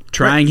verifiable.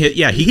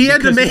 He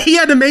had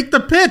to make the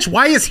pitch.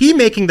 Why is he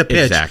making the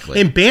pitch? Exactly.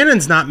 And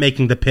Bannon's not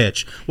making the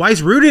pitch. Why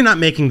is Rudy not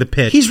making the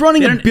pitch? He's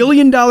running $1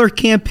 billion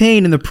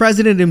campaign, and the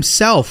president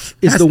himself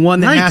is the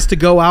one that has to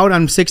go out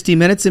on 60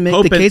 Minutes and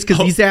make the case because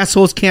these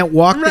assholes can't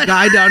walk the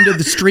guy down to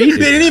the street. They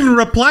didn't even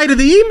reply to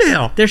the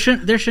email. There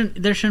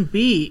shouldn't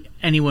be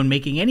anyone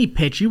making any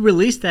pitch. You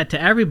release that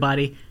to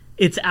everybody.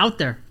 It's out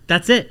there.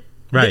 That's it.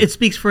 Right. It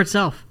speaks for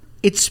itself.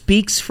 It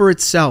speaks for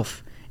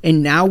itself.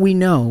 And now we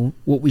know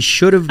what we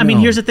should have known. I mean,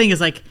 here's the thing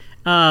is like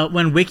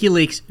when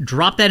WikiLeaks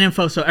dropped that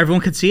info so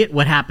everyone could see it,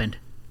 what happened?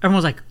 Everyone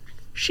was like,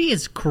 she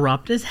is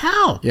corrupt as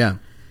hell. Yeah.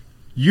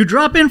 You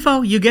drop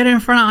info, you get it in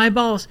front of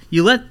eyeballs,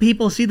 you let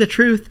people see the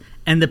truth,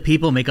 and the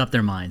people make up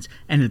their minds.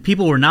 And the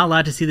people were not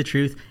allowed to see the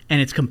truth, and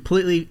it's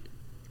completely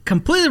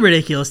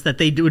ridiculous that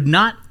they would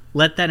not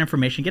let that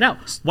information get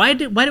out. Why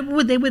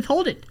would they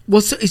withhold it?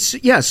 Well,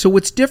 so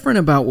what's different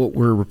about what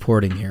we're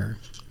reporting here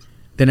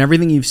than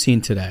everything you've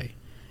seen today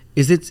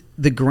is it's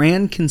the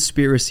grand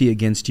conspiracy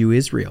against you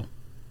is real.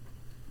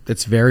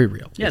 That's very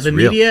real. Yeah, the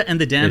media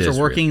and the Dems are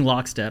working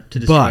lockstep to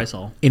destroy us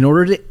all. In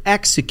order to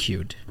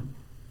execute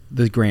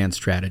the grand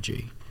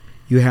strategy,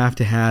 you have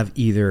to have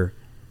either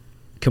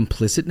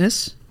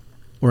complicitness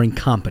or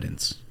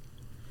incompetence.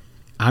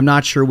 I'm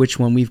not sure which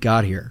one we've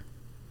got here,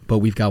 but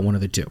we've got one of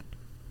the two.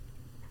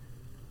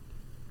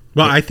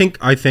 Well, I think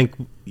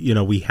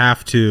we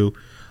have to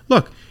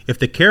look. If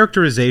the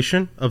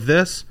characterization of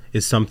this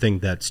is something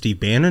that Steve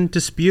Bannon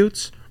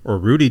disputes or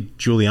Rudy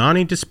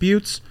Giuliani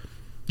disputes,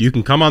 you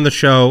can come on the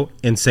show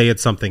and say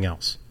it's something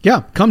else.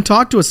 Yeah, come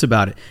talk to us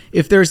about it.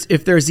 If there's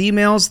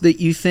emails that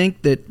you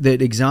think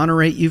that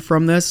exonerate you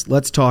from this,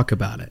 let's talk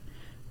about it.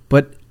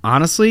 But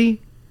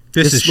honestly,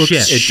 this is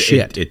looks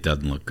shit. It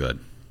doesn't look good.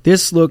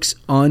 This looks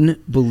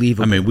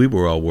unbelievable. I mean, we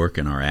were all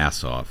working our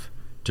ass off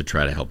to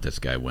try to help this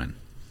guy win.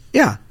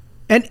 Yeah.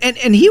 And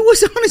he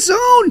was on his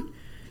own.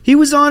 He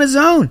was on his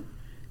own.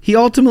 He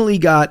ultimately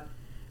got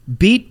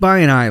beat by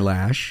an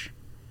eyelash,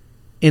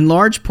 in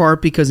large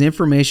part because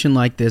information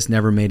like this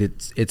never made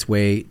its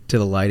way to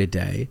the light of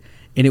day.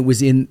 And it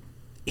was in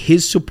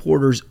his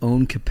supporters'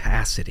 own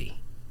capacity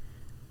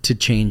to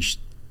change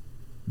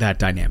that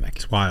dynamic.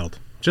 It's wild.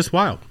 Just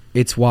wild.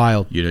 It's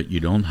wild. You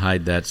don't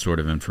hide that sort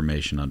of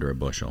information under a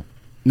bushel.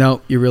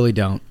 No, you really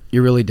don't.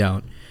 You really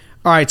don't.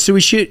 All right, so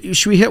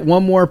should we hit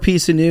one more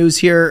piece of news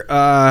here?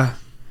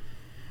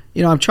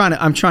 I'm trying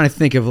to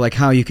think of like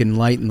how you can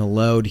lighten the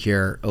load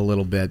here a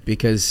little bit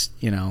because,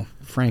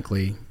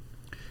 frankly,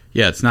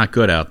 yeah, it's not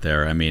good out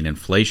there. I mean,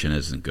 inflation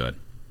isn't good.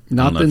 Nothing's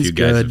I don't know if you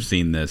guys good. have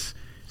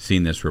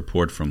seen this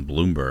report from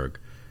Bloomberg,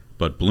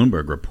 but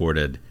Bloomberg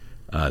reported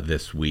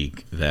this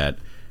week that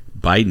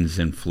Biden's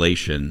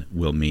inflation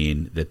will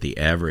mean that the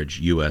average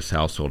U.S.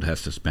 household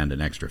has to spend an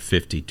extra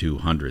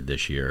 $5,200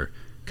 this year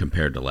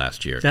compared to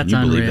last year. That's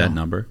Can you believe unreal. that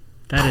number?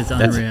 That is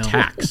That's unreal. a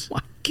tax Oh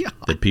my God.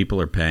 that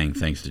people are paying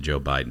thanks to Joe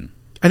Biden.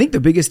 I think the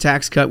biggest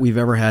tax cut we've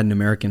ever had in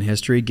American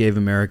history gave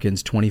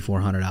Americans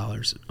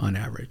 $2,400 on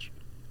average.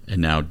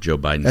 And now Joe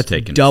Biden's That's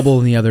taken double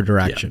in the other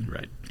direction. Yeah,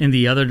 right. In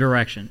the other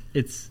direction.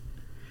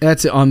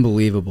 That's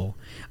unbelievable.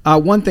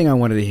 One thing I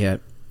wanted to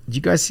hit. Did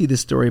you guys see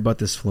this story about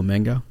this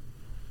flamingo?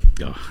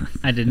 Oh.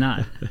 I did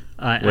not.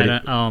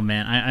 Oh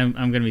man, I'm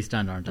going to be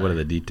stunned, aren't I? What are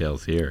the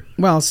details here?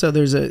 Well, so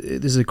this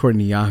is according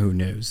to Yahoo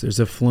News. There's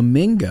a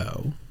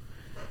flamingo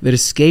that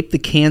escaped the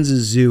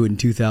Kansas Zoo in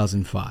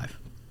 2005.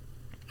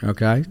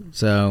 Okay,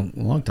 so a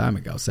long time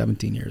ago,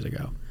 17 years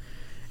ago.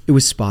 It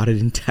was spotted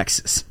in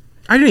Texas.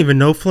 I didn't even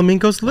know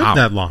flamingos lived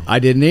that long. I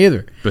didn't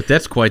either. But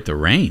that's quite the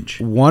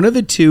range. One of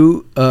the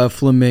two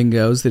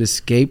flamingos that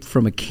escaped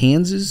from a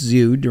Kansas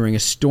zoo during a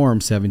storm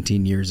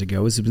 17 years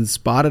ago has been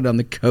spotted on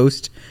the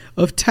coast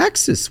of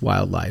Texas,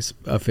 wildlife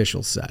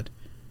officials said.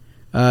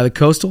 The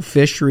Coastal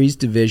Fisheries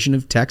Division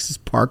of Texas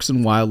Parks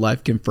and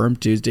Wildlife confirmed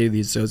Tuesday to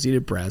the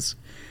Associated Press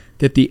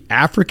that the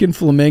African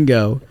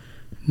flamingo,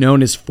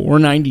 known as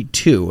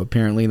 492,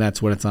 apparently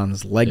that's what it's on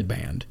this leg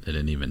band. They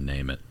didn't even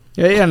name it.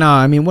 Yeah, no,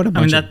 I mean, what a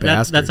bunch of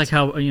bastards. That's like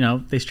how,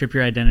 they strip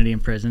your identity in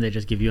prison. They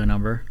just give you a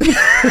number.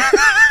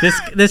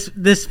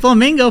 This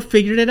flamingo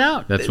figured it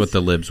out. That's what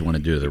the libs want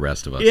to do to the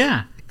rest of us.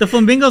 Yeah. The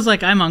flamingo's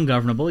like, I'm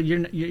ungovernable. You're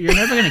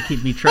never going to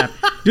keep me trapped.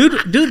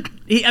 Dude.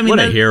 What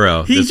a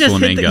hero, this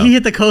flamingo. He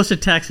hit the coast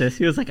of Texas.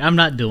 He was like, I'm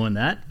not doing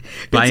that.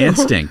 By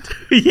instinct.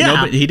 Yeah. No,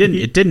 but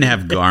it didn't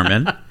have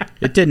Garmin.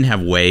 It didn't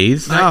have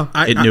Waze. No.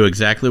 It knew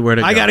exactly where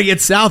to go. I got to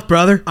get south,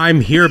 brother. I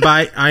am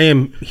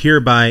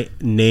hereby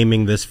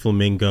naming this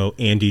flamingo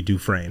Andy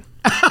Dufresne.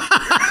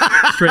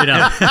 Straight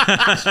up.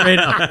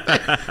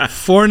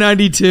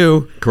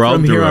 492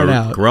 from here on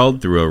out.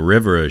 Crawled through a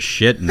river of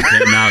shit and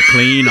came out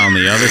clean on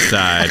the other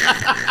side.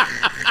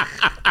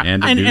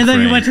 And then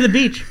he went to the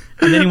beach.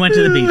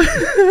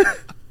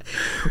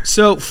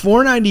 So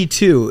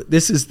 492.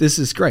 This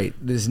is great.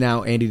 This is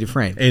now Andy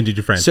Dufresne. Andy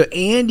Dufresne. So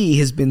Andy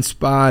has been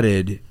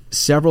spotted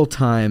several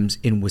times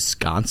in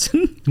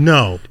Wisconsin.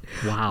 No.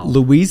 Wow.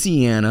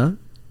 Louisiana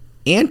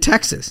and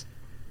Texas.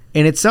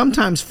 And it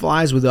sometimes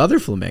flies with other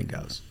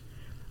flamingos.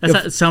 That's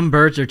not, some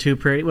birds are too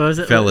pretty. What was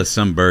it? Fellas,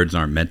 some birds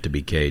aren't meant to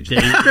be caged.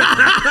 It's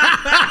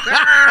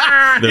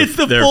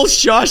the full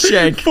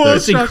Shawshank.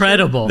 It's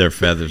incredible. Their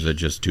feathers are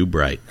just too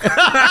bright.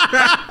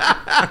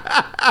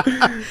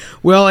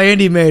 Well,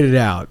 Andy made it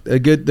out. The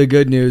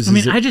good news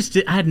is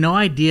I had no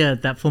idea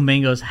that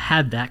flamingos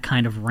had that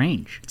kind of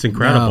range. It's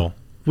incredible. No.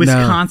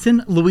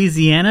 Wisconsin,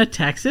 Louisiana,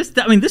 Texas.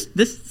 This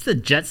is a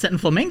jet-setting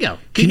flamingo.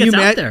 He gets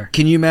out there.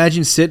 Can you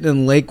imagine sitting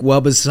in Lake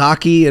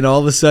Wabasaki and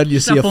all of a sudden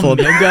you see a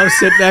flamingo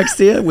sit next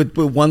to you with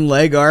one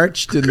leg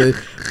arched and the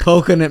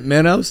poking at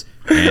minnows?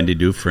 Andy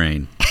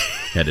Dufresne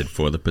headed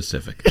for the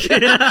Pacific.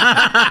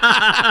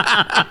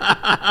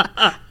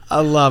 I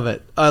love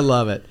it.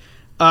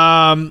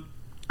 All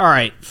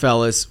right,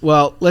 fellas.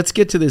 Well, let's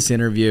get to this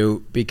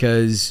interview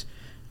because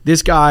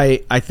this guy,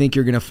 I think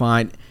you're going to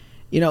find...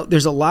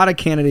 there's a lot of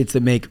candidates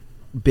that make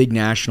big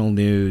national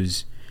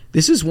news.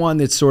 This is one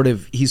that's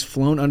he's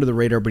flown under the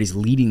radar, but he's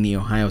leading the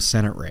Ohio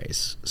Senate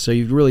race. So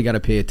you've really got to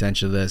pay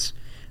attention to this.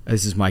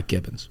 This is Mike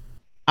Gibbons.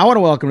 I want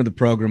to welcome to the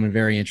program a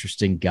very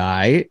interesting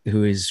guy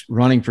who is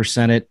running for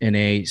Senate in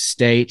a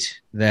state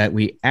that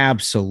we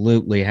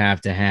absolutely have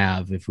to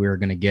have if we're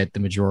going to get the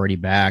majority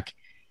back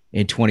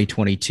in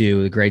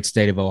 2022, the great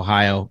state of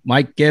Ohio.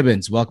 Mike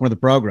Gibbons, welcome to the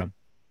program.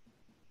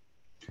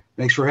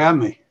 Thanks for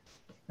having me.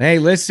 Hey,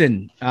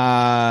 listen,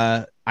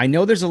 I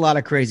know there's a lot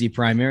of crazy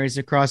primaries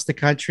across the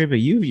country, but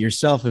you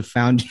yourself have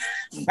found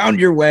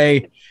your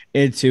way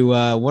into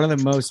one of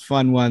the most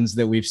fun ones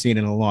that we've seen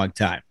in a long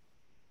time.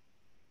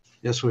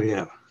 Yes, we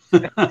have.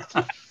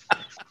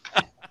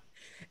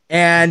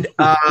 And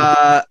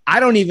I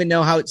don't even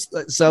know how it's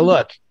so.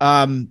 Look,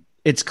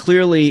 it's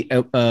clearly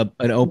an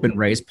open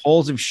race.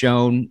 Polls have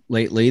shown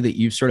lately that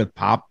you've sort of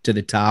popped to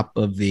the top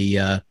of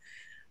the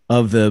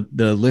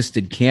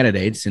listed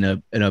candidates in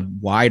a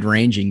wide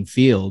ranging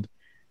field.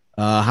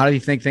 How do you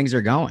think things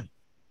are going?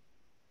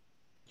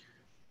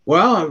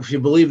 Well, if you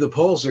believe the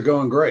polls, they're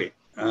going great.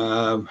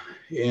 And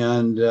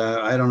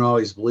I don't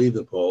always believe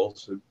the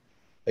polls.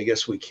 I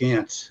guess we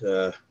can't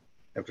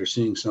after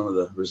seeing some of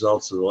the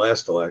results of the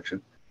last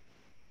election.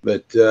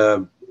 But,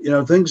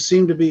 things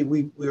seem to be,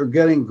 we were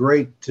getting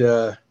great,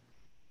 on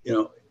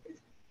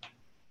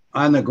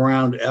the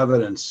ground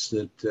evidence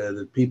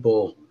that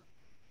people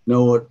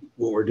know what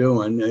we're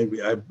doing.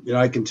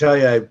 I can tell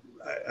you,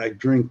 I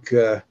drink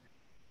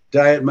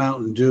Diet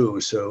Mountain Dew.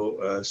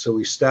 So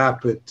we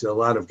stop at a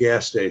lot of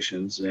gas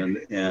stations and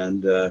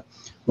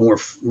when we're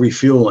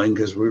refueling,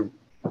 because we're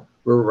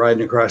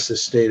riding across the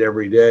state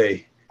every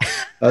day.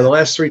 The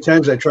last 3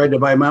 times I tried to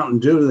buy Mountain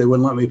Dew, they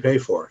wouldn't let me pay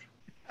for it.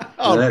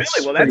 Oh, and that's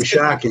really? Well, pretty that's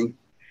shocking.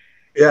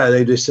 Yeah,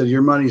 they just said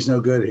your money's no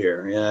good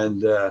here,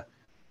 and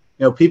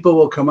people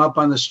will come up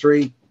on the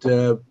street.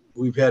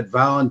 We've had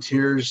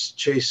volunteers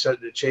chase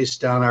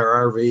down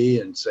our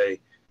RV and say,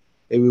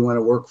 "Hey, we want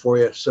to work for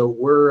you." So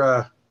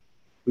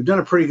we've done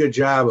a pretty good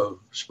job of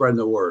spreading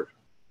the word.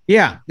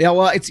 Yeah.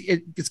 Well,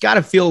 it's got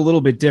to feel a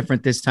little bit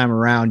different this time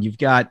around. You've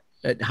got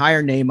a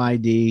higher name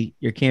ID.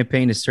 Your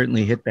campaign has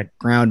certainly hit that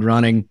ground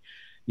running.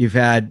 You've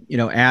had,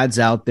 ads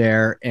out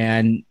there.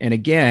 And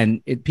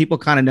again, people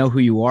kind of know who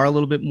you are a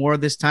little bit more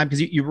this time because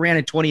you ran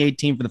in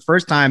 2018 for the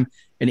first time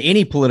in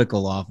any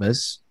political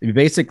office. You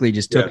basically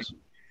just took it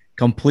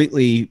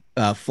completely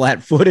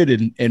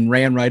flat-footed and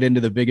ran right into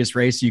the biggest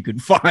race you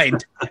could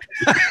find.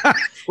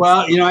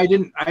 Well, I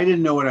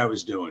didn't know what I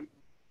was doing.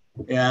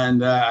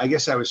 And I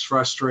guess I was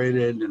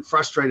frustrated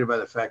by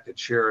the fact that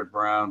Sherrod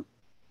Brown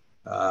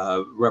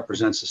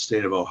represents the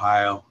state of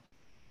Ohio.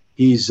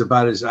 He's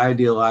about as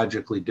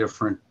ideologically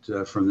different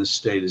from this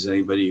state as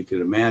anybody you could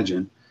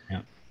imagine.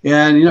 Yeah.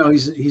 And,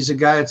 he's a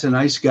guy that's a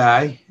nice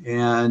guy,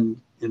 and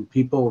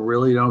people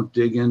really don't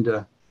dig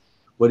into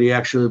what he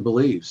actually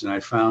believes. And I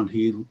found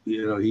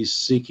he's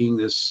seeking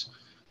this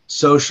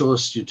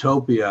socialist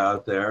utopia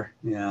out there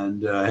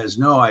and has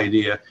no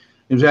idea.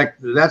 In fact,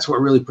 that's what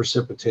really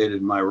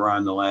precipitated my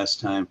run the last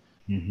time.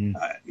 Mm-hmm.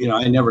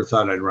 I never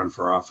thought I'd run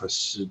for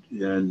office,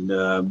 and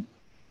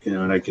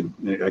and I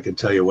can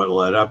tell you what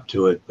led up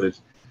to it. But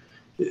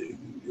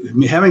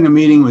having a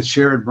meeting with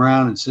Sherrod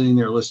Brown and sitting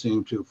there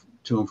listening to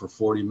him for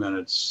 40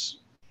 minutes,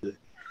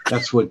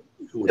 that's what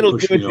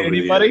pushed me over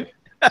the edge.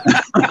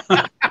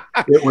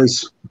 It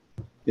was,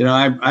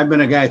 I've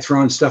been a guy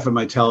throwing stuff at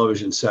my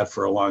television set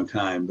for a long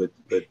time, but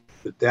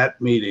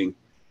that meeting,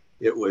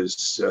 it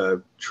was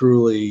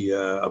truly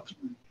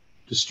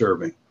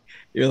disturbing.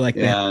 You're like,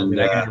 and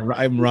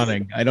I'm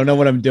running. I don't know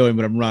what I'm doing,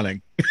 but I'm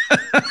running.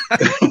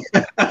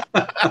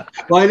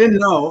 Well, I didn't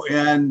know,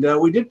 and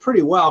we did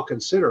pretty well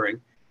considering.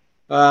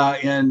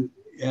 And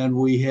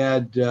we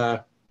had,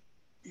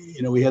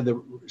 we had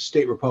the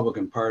state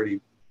Republican Party,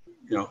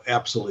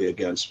 absolutely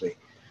against me.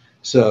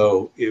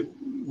 So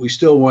we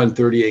still won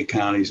 38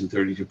 counties and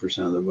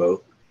 32% of the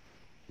vote.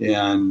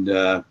 And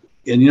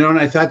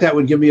I thought that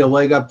would give me a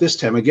leg up this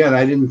time. Again,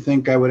 I didn't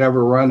think I would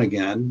ever run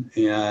again.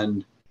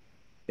 And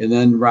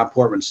then Rob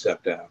Portman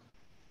stepped down.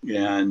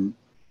 And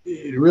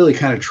it really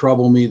kind of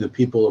troubled me, the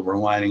people that were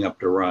lining up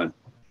to run.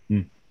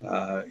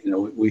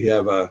 We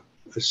have a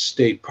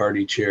state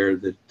party chair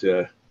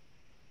that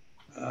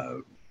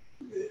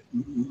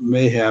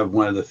may have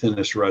one of the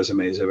thinnest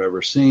resumes I've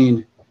ever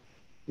seen.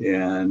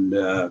 And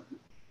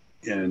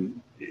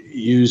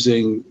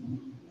using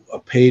a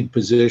paid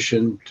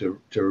position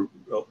to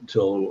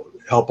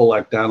help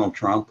elect Donald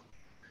Trump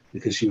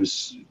because she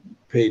was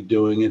paid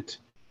doing it,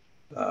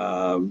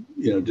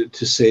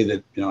 to say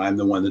that, I'm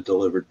the one that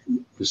delivered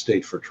the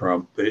state for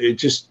Trump.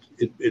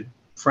 It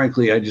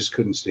frankly, I just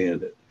couldn't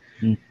stand it.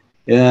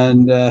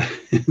 And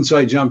so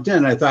I jumped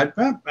in. I thought,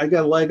 I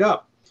got a leg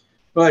up.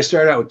 Well, I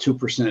started out with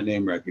 2%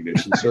 name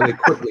recognition, so they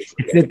quickly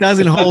forget. It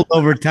doesn't hold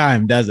over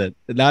time, does it?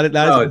 No, it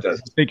doesn't. I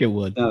think it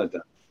would. No, it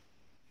doesn't.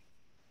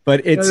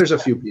 But there's a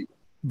few people.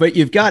 But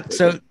you've got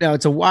now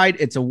it's a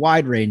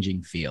wide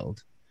ranging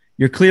field.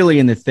 You're clearly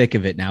in the thick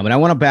of it now. But I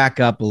want to back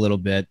up a little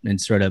bit and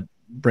sort of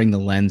bring the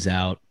lens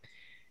out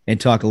and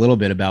talk a little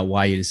bit about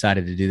why you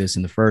decided to do this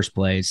in the first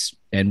place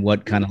and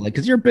what kind of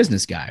because you're a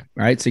business guy,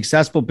 right?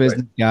 Successful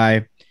business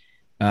guy.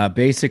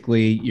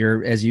 Basically,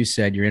 as you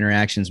said, your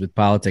interactions with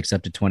politics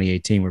up to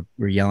 2018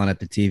 were yelling at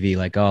the TV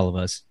like all of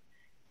us.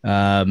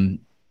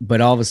 But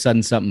all of a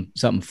sudden,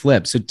 something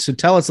flipped. So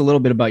tell us a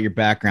little bit about your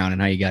background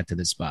and how you got to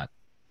this spot.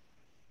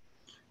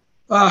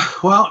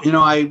 Well,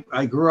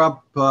 I grew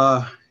up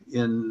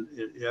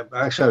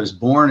actually, I was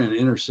born in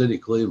inner city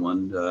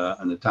Cleveland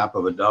on the top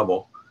of a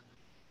double.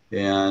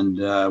 And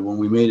when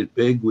we made it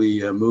big,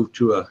 we moved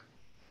to a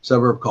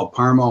suburb called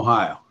Parma,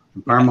 Ohio.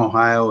 And Parma,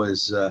 Ohio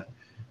is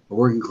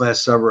working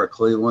class suburb of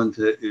Cleveland.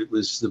 It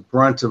was the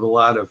brunt of a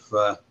lot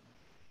of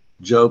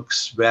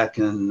jokes back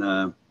in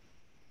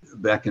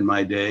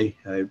my day.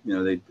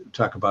 They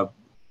talk about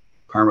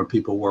Parma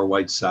people wore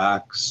white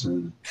socks,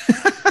 and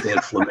they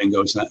had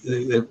flamingos.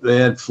 They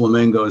had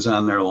flamingos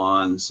on their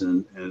lawns,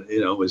 and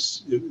it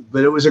was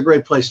a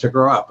great place to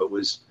grow up. It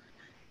was,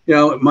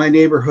 my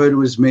neighborhood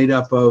was made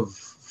up of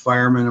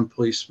firemen and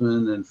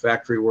policemen and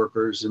factory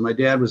workers, and my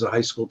dad was a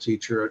high school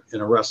teacher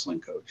and a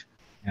wrestling coach.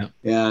 Yeah.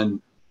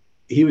 And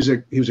he was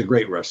a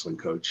great wrestling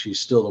coach. He's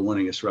still the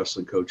winningest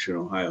wrestling coach in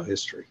Ohio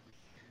history.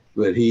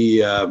 But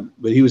he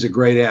was a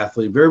great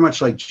athlete, very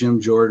much like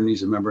Jim Jordan.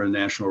 He's a member of the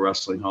National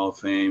Wrestling Hall of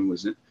Fame,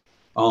 was an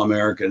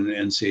All-American,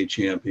 NCAA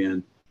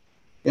champion,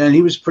 and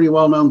he was a pretty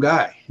well-known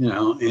guy,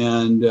 but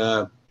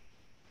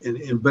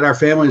our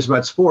family was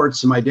about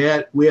sports.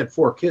 And we had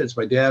 4 kids.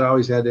 My dad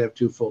always had to have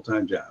 2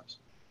 full-time jobs.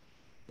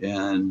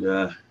 And,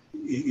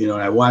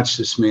 I watched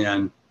this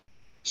man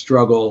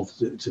struggle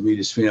to meet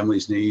his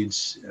family's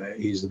needs.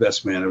 He's the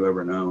best man I've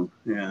ever known.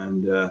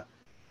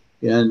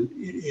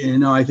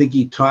 And I think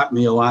he taught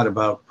me a lot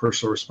about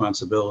personal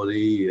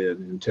responsibility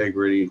and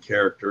integrity and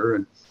character.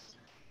 And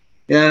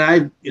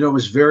I,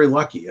 was very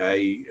lucky.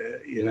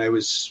 I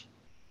was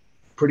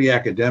pretty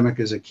academic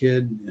as a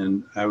kid,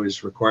 and I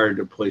was required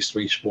to play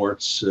 3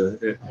 sports.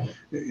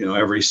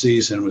 Every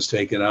season was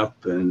taken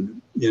up,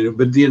 and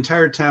but the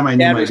entire time I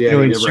knew my dad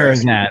doing sure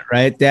that,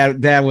 right?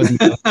 Dad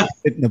wasn't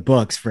in the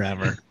books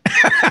forever.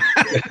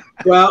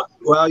 Well,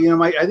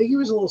 I think he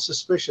was a little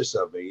suspicious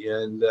of me,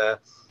 and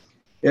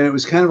it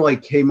was kind of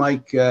like, hey,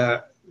 Mike,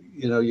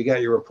 you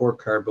got your report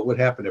card, but what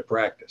happened at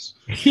practice?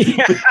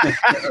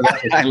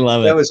 I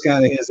love it. That was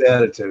kind of his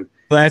attitude.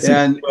 Classic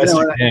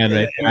man,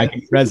 right? I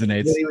think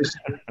resonates.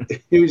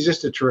 He was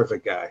just a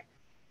terrific guy,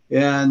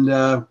 and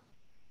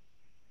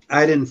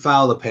I didn't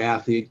follow the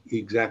path he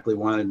exactly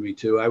wanted me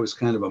to. I was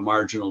kind of a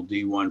marginal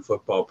D1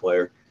 football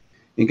player,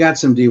 and got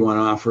some D1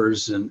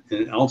 offers, and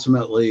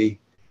ultimately,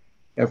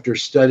 after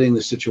studying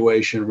the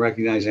situation,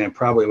 recognizing I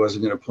probably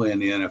wasn't going to play in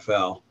the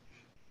NFL.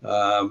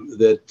 And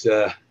the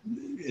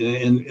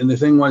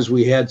thing was,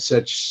 we had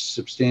such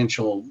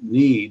substantial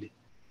need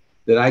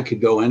that I could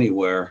go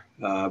anywhere,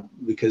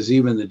 because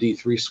even the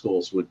D3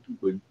 schools would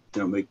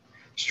make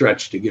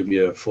stretch to give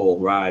you a full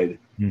ride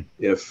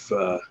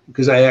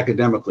because I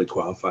academically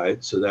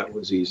qualified, so that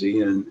was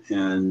easy, and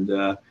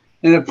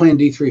ended up playing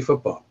D3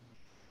 football,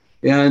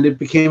 and it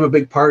became a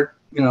big part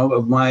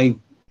of my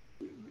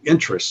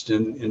interest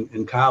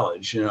in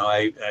college.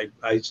 I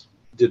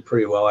did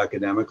pretty well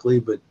academically,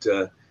 but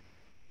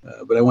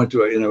I went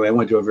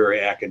to a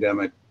very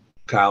academic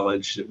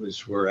college. It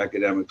was where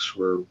academics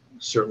were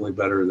certainly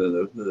better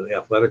than the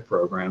athletic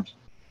programs.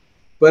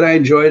 But I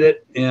enjoyed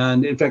it.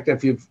 And in fact,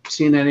 if you've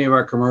seen any of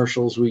our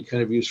commercials, we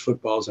kind of use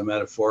football as a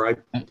metaphor.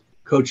 I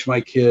coach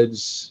my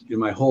kids.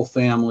 My whole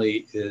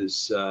family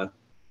is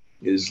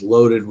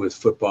loaded with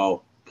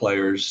football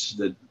players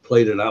that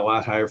played at a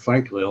lot higher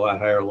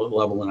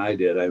level than I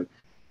did. I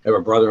have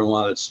a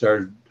brother-in-law that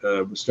started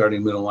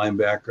starting middle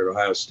linebacker at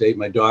Ohio State.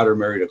 My daughter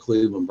married a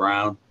Cleveland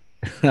Brown.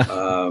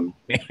 That's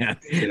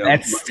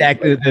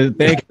stacked. The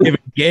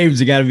Thanksgiving games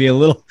have got to be a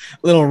little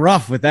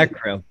rough with that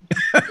crew.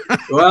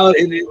 Well,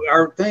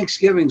 our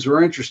Thanksgivings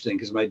were interesting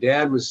because my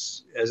dad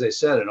was, as I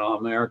said, an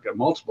All-American,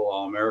 multiple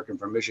All-American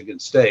from Michigan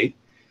State.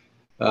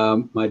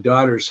 My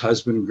daughter's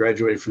husband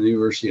graduated from the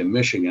University of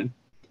Michigan.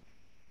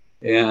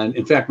 And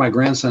in fact, my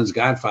grandson's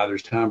godfather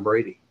is Tom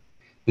Brady.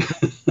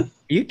 Are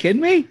you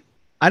kidding me?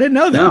 I didn't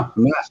know that. No,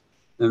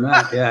 I'm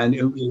not. Yeah, and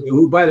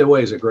who, by the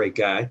way, is a great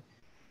guy.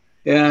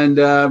 And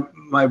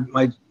my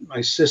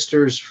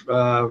sister's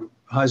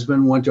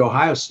husband went to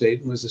Ohio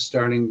State and was a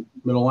starting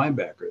middle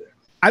linebacker there.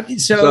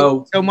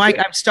 So Mike,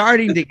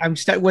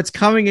 what's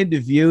coming into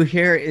view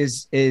here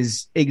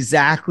is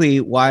exactly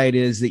why it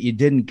is that you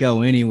didn't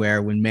go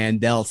anywhere when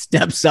Mandel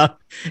steps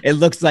up. It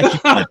looks like he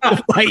wants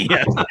to fight you.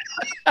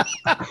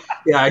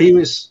 Yeah, he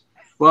was.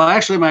 Well,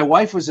 actually, my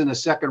wife was in the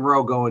second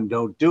row going,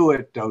 "Don't do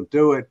it, don't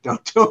do it,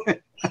 don't do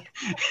it."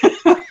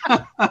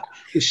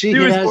 She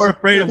was more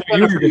afraid of what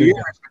you were going to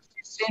do.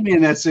 She's seen me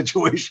in that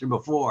situation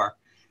before,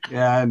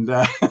 and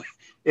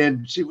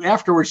she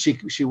afterwards we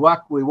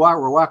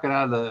were walking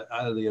out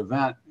of the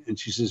event, and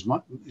she says,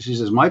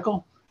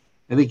 "Michael,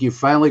 I think you've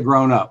finally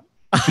grown up."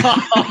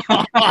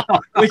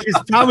 Which is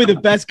probably the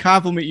best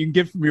compliment you can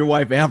get from your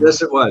wife ever.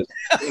 Yes, it was.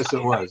 Yes,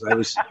 it was.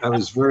 I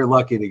was very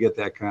lucky to get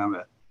that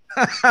comment.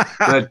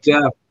 But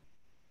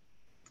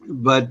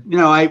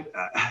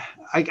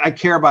I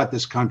care about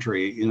this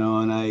country,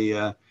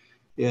 and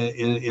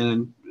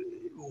and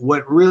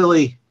what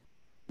really,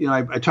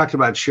 I talked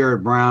about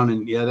Sherrod Brown,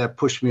 and yeah, that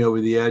pushed me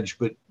over the edge,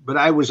 but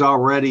I was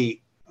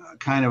already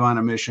kind of on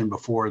a mission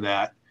before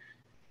that.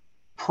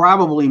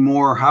 Probably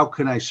more, how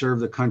can I serve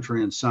the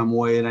country in some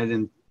way? And I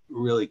didn't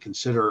really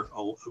consider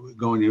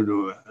going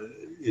into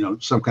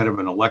some kind of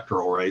an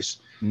electoral race.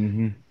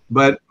 Mm-hmm.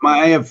 But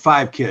I have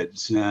 5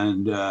 kids,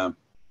 and they're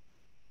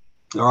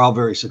all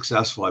very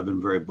successful. I've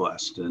been very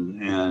blessed.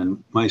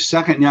 And my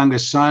second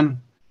youngest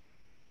son,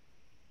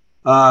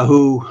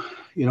 who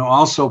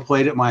also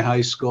played at my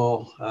high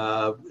school.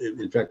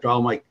 In fact,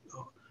 all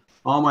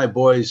my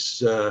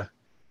boys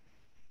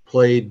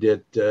played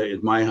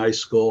at my high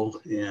school,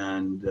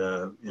 and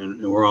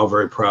we're all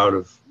very proud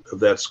of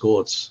that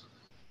school.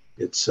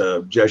 It's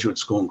a Jesuit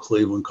school in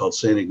Cleveland called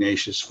St.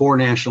 Ignatius. 4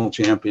 national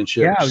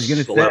championships. Yeah, I was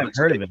going to say, I've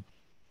heard of it.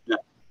 Yeah.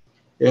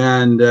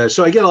 And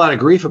so I get a lot of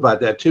grief about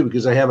that too,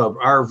 because I have a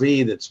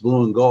RV that's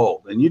blue and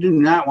gold, and you do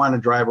not want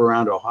to drive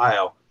around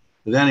Ohio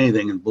with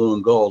anything in blue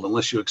and gold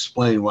unless you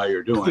explain why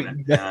you're doing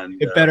it.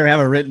 And it better have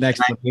a written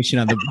explanation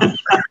on the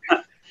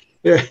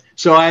yeah.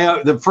 So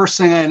the first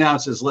thing I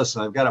announce is,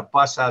 listen, I've got a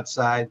bus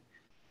outside,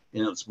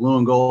 and it's blue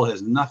and gold. It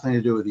has nothing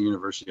to do with the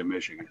University of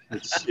Michigan.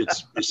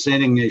 It's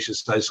St.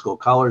 Ignatius High School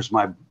colors.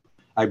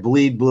 I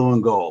bleed blue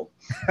and gold.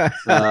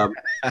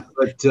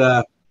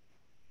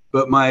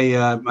 But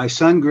my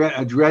son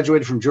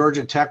graduated from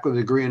Georgia Tech with a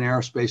degree in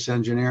aerospace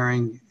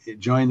engineering. He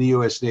joined the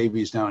U.S. Navy.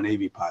 He's now a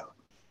Navy pilot.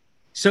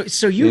 So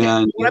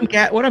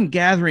what I'm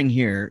gathering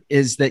here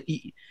is that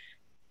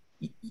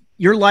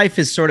your life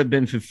has sort of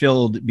been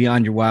fulfilled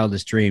beyond your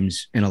wildest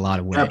dreams in a lot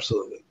of ways.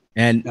 Absolutely.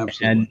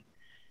 And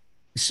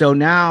so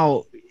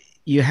now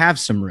you have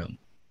some room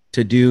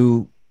to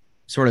do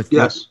sort of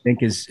what you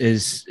think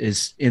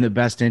is in the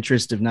best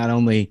interest of not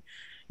only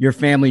your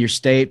family, your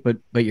state,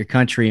 but your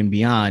country and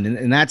beyond.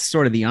 And that's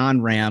sort of the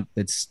on-ramp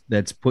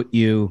that's put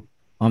you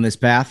on this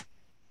path.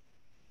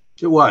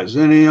 It was.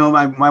 And,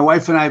 my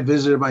wife and I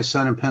visited my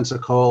son in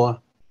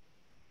Pensacola,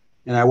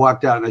 and I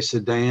walked out and I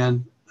said,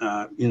 Diane,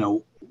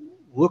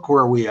 look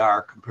where we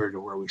are compared to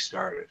where we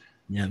started.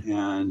 Yeah.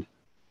 And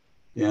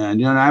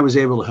I was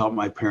able to help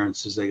my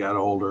parents as they got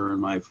older, and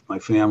my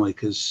family,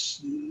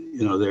 because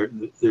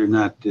they're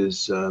not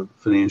as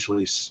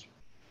financially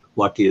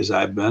lucky as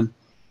I've been,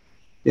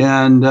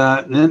 and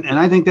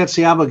I think that's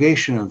the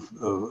obligation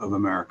of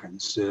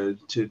Americans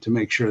to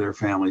make sure their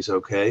family's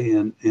okay.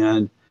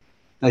 And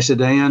I said,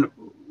 Diane,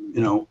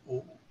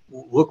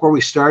 look where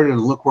we started and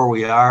look where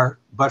we are.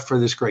 But for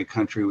this great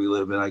country we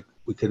live in,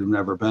 we could have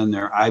never been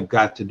there. I've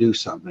got to do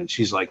something. And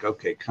she's like,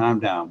 okay, calm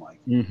down,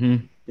 Mike. Mm-hmm.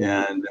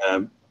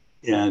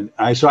 And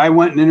I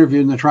went and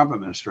interviewed in the Trump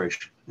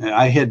administration.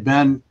 I had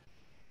been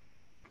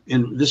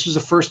this was the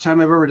first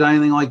time I've ever done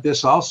anything like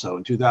this. Also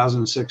in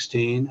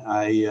 2016,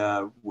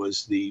 I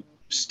was the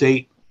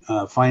state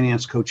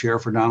finance co-chair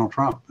for Donald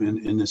Trump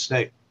in the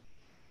state.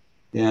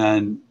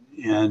 And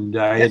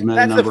I had met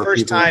a number of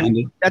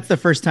people. That's the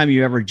first time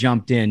you ever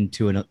jumped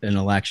into an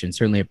election,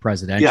 certainly a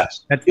presidential.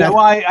 Yes.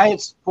 I had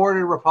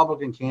supported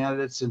Republican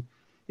candidates, and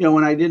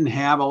when I didn't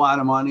have a lot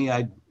of money,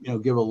 I'd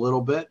give a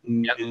little bit,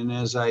 and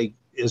as I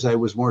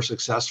was more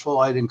successful,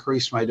 I'd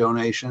increase my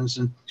donations,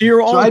 and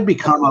so I'd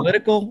become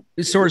political,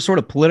 sort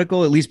of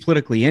political, at least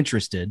politically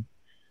interested.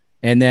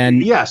 And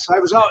then yes, I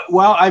was.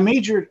 Well, I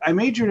majored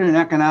in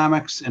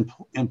economics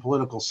and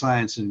political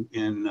science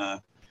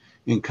in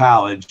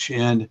college,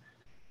 and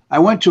I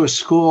went to a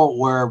school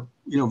where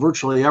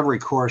virtually every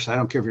course, I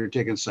don't care if you're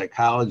taking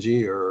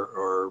psychology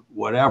or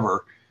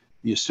whatever,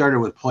 you started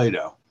with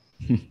Plato.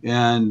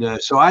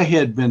 And so I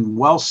had been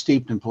well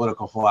steeped in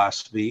political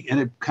philosophy, and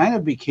it kind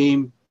of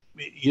became,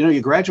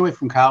 you graduate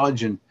from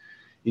college and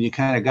you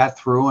kind of got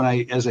through,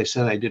 and as I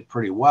said, I did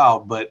pretty well,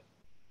 but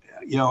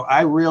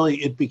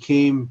it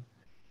became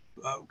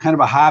kind of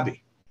a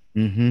hobby.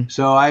 Mm-hmm.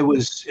 So I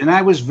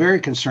was very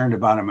concerned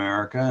about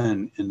America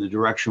and the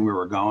direction we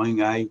were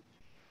going. I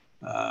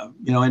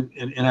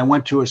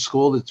went to a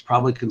school that's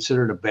probably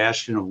considered a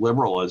bastion of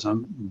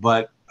liberalism,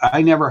 but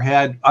I never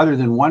had, other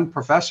than one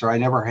professor, I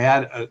never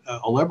had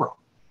a liberal.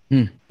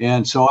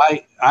 And so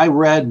I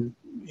read,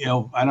 I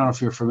don't know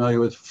if you're familiar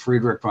with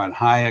Friedrich von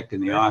Hayek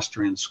and the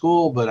Austrian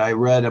school, but I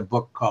read a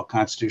book called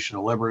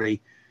Constitutional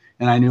Liberty,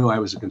 and I knew I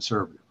was a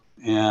conservative.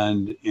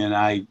 And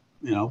I,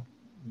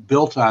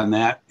 built on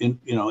that,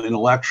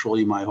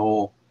 intellectually my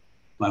whole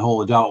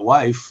adult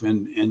life,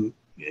 and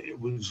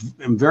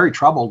I'm very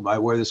troubled by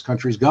where this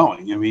country's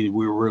going. I mean,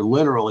 we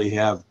literally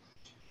have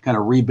kind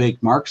of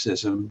rebaked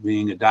Marxism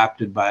being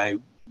adopted by,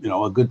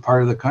 a good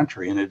part of the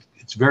country. And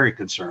it's very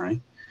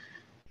concerning.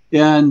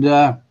 And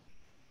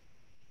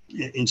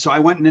so I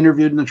went and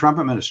interviewed in the Trump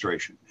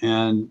administration.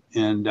 And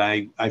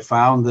I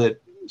found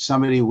that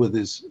somebody with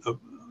his,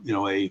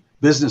 a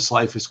business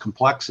life as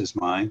complex as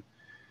mine,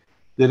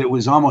 that it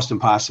was almost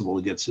impossible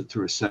to get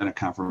through a Senate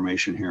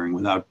confirmation hearing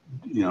without,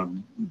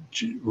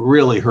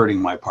 really hurting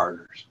my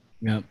partners.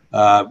 Yeah.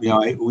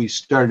 We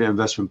started an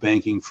investment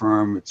banking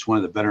firm. It's one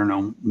of the better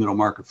known middle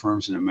market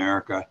firms in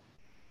America,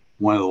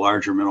 one of the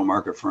larger middle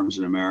market firms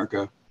in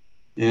America.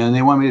 And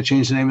they want me to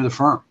change the name of the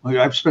firm.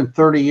 I've spent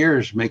 30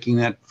 years making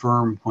that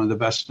firm one of the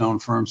best known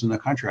firms in the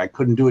country. I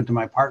couldn't do it to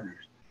my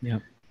partners. Yeah.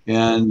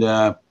 And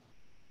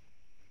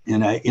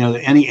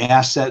any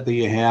asset that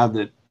you have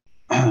that,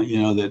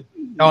 that.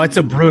 Oh, it's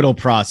a brutal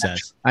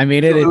process. I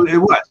mean, it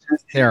was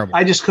terrible.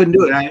 I just couldn't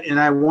do it.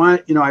 I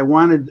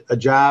wanted a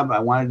job. I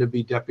wanted to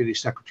be Deputy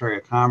Secretary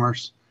of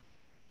Commerce.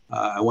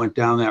 I went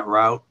down that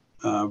route,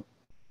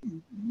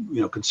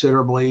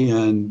 considerably.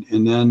 And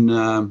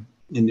then,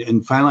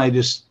 and finally I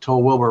just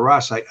told Wilbur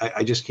Ross,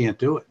 I just can't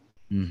do it.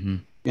 Mm-hmm.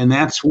 And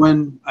that's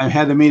when I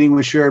had the meeting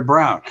with Sherrod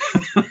Brown.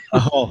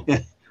 Oh.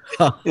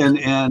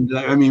 and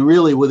I mean,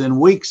 really within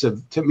weeks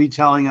of me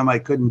telling him I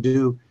couldn't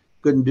do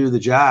the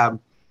job,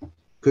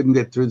 couldn't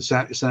get through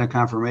the Senate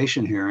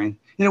confirmation hearing.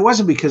 And it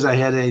wasn't because I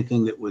had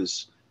anything that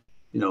was,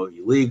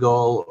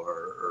 illegal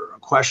or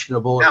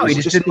questionable. No, it was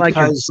he just didn't like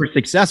you were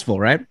successful,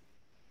 right?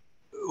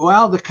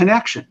 Well, the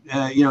connection,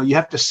 you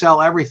have to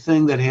sell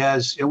everything that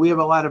has, we have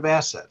a lot of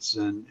assets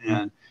and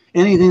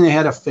anything that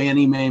had a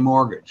Fannie Mae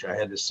mortgage, I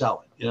had to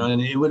sell it,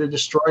 and it would have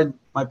destroyed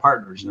my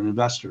partners and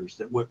investors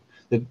that were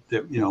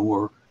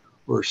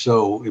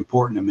so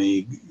important to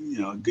me,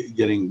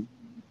 getting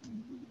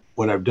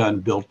what I've done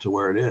built to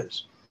where it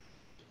is.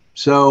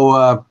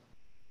 So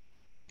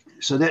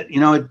that,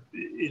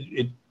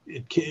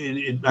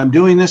 I'm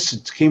doing this.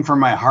 It came from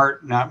my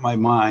heart, not my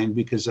mind,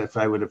 because if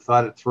I would have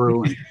thought it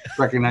through and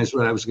recognized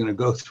what I was going to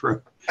go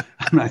through,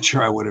 I'm not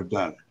sure I would have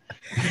done it.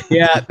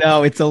 Yeah,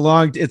 no, it's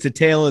a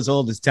tale as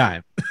old as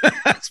time,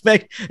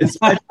 especially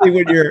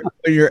when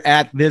you're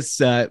at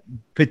this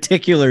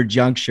particular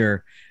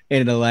juncture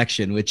in an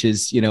election, which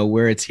is,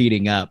 where it's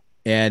heating up.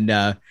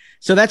 And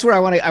so that's where I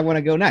want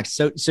to go next.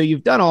 So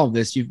you've done all of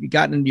this, you've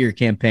gotten into your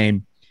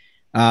campaign.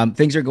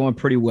 Things are going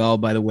pretty well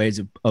by the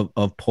ways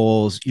of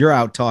polls. You're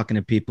out talking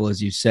to people,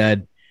 as you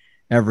said,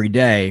 every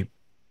day.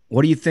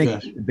 What do you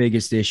think the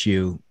biggest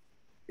issue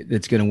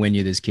that's going to win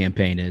you this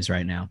campaign is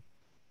right now?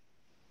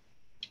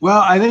 Well,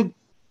 I think,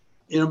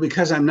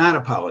 because I'm not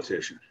a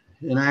politician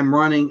and I'm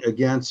running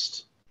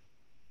against,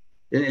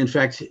 in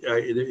fact,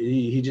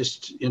 he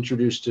just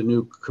introduced a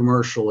new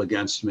commercial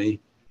against me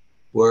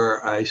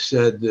where I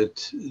said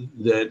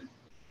that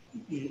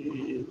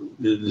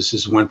this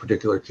is one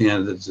particular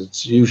candidate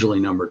that's usually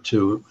number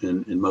 2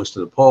 in most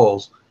of the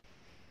polls,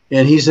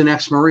 and he's an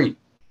ex-Marine.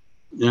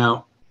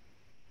 Now,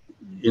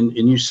 and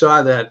you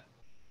saw that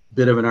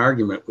bit of an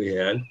argument we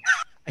had.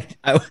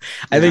 I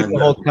think the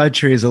whole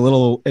country is a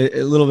little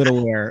bit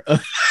aware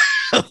of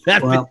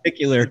that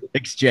particular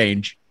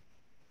exchange.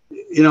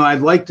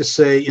 I'd like to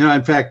say,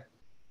 in fact,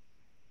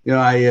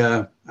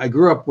 I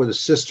grew up with a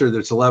sister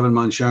that's 11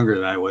 months younger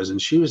than I was,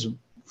 and she was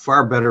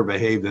far better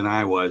behaved than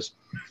I was.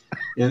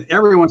 And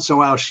every once in a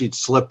while she'd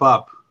slip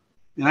up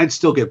and I'd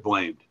still get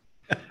blamed.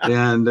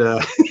 And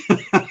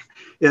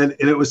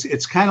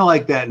it's kind of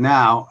like that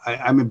now.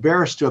 I'm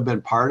embarrassed to have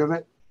been part of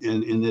it.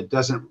 And it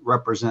doesn't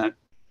represent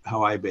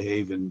how I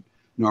behave in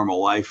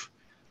normal life.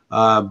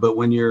 But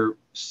when you're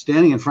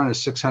standing in front of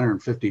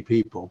 650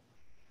 people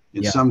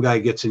and some guy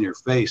gets in your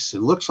face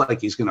and looks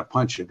like he's going to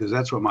punch you, because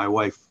that's what my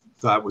wife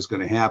thought was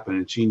going to happen.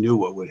 And she knew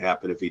what would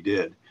happen if he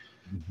did.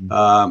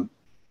 Mm-hmm.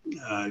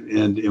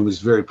 And it was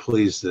very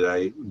pleased that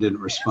I didn't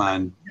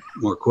respond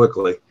more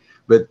quickly.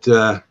 But,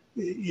 I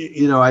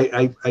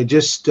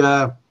just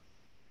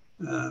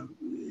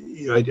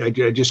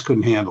just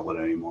couldn't handle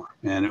it anymore.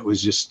 And it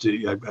was just,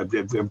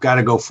 I've got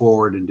to go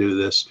forward and do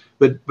this.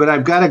 But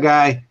I've got a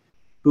guy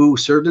who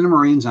served in the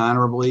Marines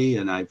honorably,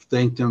 and I've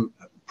thanked him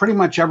pretty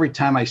much every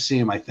time I see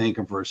him. I thank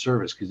him for his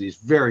service because he's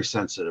very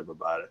sensitive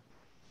about it.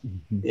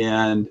 Mm-hmm.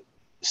 And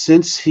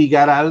since he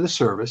got out of the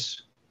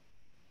service,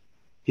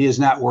 he has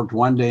not worked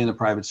one day in the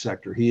private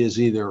sector. He has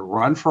either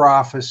run for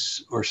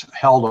office or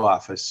held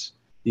office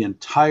the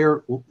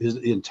entire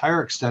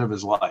extent of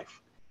his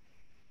life.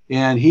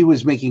 And he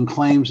was making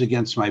claims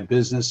against my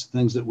business,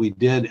 things that we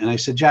did. And I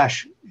said,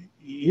 Josh,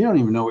 you don't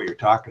even know what you're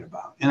talking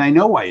about. And I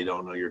know why you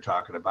don't know what you're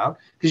talking about,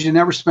 because you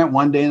never spent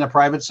one day in the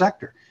private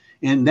sector.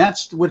 And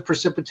that's what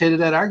precipitated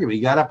that argument.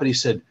 He got up and he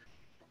said,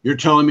 you're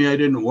telling me I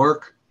didn't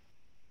work?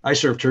 I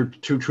served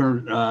two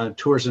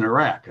tours in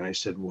Iraq. And I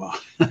said, well,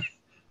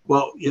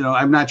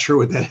 I'm not sure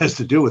what that has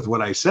to do with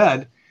what I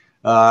said.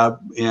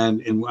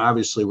 And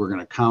obviously we're going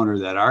to counter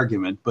that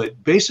argument.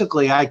 But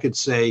basically I could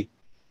say,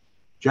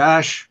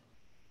 Josh,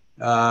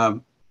 I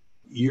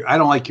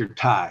don't like your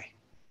tie.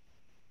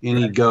 And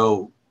he'd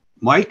go,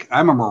 Mike,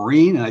 I'm a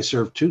Marine and I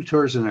served 2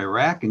 tours in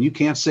Iraq, and you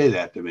can't say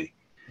that to me.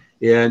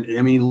 And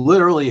I mean,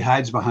 literally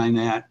hides behind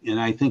that. And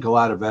I think a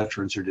lot of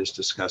veterans are just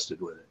disgusted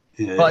with it.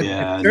 Well,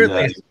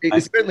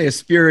 it's certainly a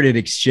spirited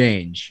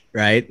exchange,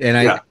 right? And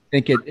I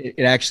think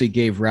it actually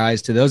gave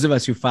rise to those of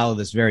us who follow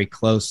this very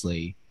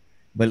closely,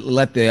 but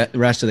let the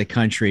rest of the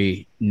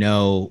country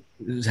know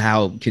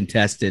how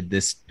contested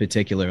this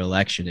particular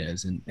election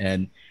is.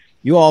 And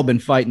you all have been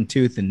fighting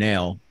tooth and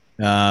nail.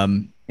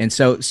 And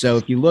so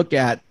if you look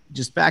at,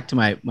 just back to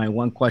my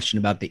one question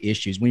about the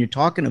issues, when you're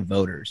talking to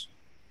voters,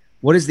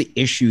 what is the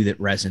issue that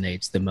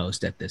resonates the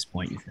most at this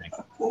point, you think?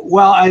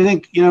 Well, I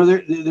think,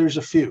 there's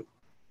a few.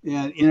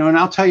 And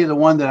I'll tell you the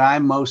one that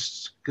I'm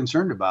most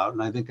concerned about,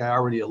 and I think I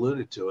already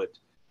alluded to it.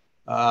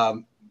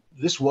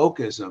 This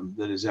wokeism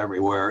that is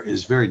everywhere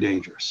is very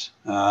dangerous.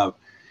 And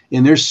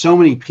there's so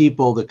many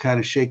people that kind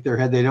of shake their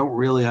head. They don't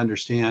really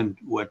understand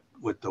what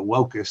the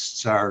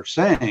wokeists are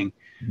saying,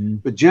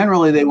 but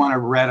generally they want to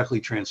radically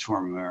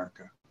transform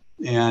America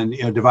and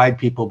divide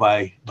people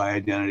by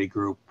identity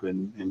group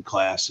and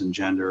class and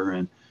gender,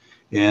 and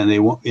they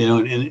want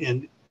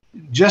and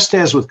just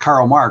as with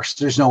Karl Marx,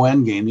 there's no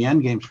end game. The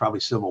end game is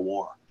probably civil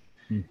war,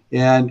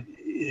 and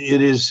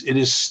it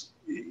is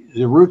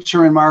the roots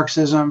are in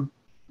Marxism.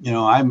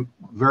 I'm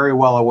very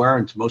well aware,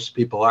 and most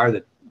people are,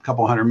 that a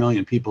couple 100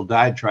 million people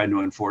died trying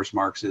to enforce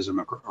Marxism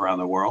around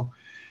the world.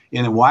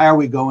 And why are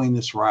we going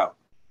this route?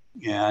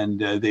 And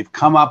they've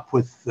come up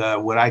with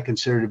what I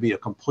consider to be a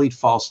complete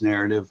false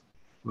narrative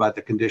about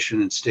the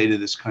condition and state of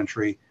this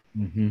country.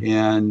 Mm-hmm.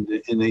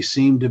 And they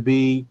seem to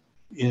be,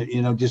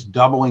 just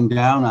doubling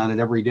down on it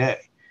every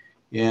day.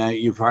 And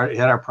you've had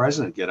our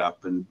president get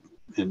up and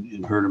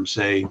heard him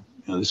say,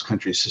 this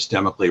country is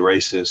systemically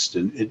racist,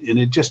 and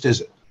it just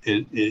isn't.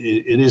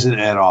 It isn't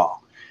at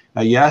all.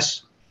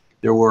 Yes,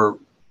 there were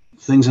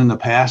things in the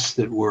past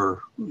that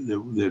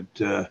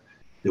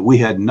we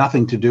had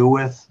nothing to do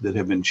with, that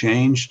have been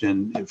changed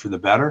and for the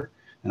better,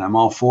 and I'm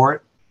all for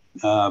it.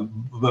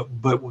 But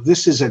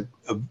this is a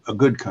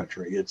good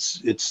country.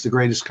 It's the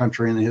greatest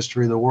country in the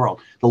history of the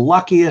world. The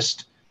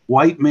luckiest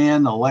white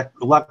man, the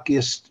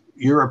luckiest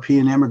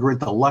European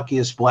immigrant, the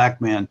luckiest black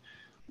man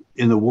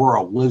in the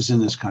world lives in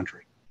this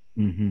country.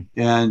 Mm-hmm.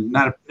 And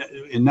not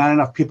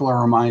enough people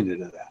are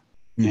reminded of that.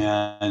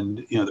 And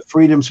the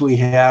freedoms we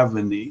have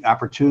and the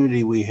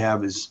opportunity we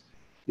have is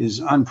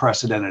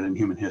unprecedented in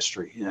human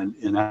history.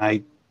 And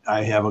I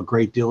have a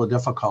great deal of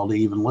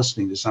difficulty even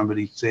listening to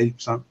somebody say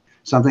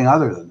something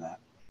other than that.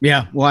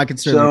 Yeah, well, I can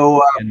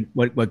certainly understand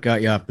what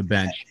got you off the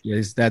bench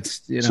is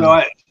that's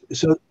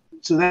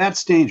So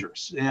that's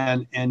dangerous,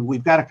 and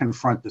we've got to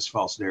confront this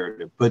false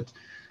narrative. But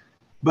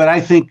I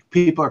think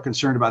people are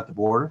concerned about the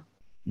border.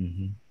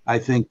 Mm-hmm. I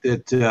think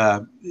that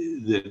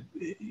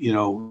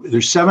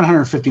there's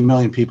 750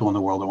 million people in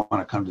the world that want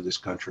to come to this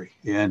country,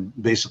 and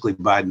basically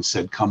Biden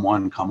said, "Come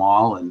one, come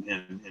all,"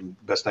 and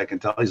best I can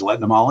tell, he's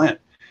letting them all in.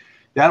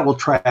 That will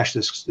trash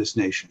this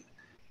nation.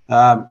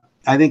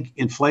 I think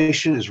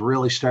inflation is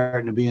really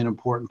starting to be an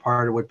important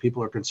part of what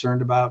people are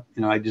concerned about.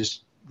 I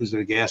just was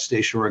at a gas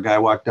station where a guy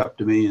walked up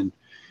to me and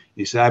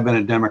he said, "I've been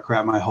a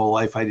Democrat my whole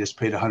life. I just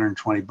paid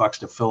 $120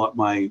 to fill up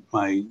my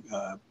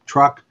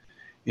truck,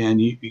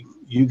 and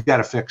you got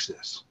to fix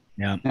this."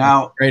 Yeah.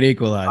 Now, great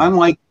equalizer.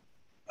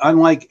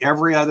 Unlike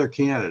every other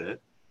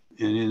candidate,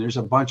 and there's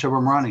a bunch of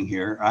them running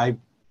here. I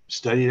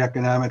studied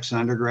economics in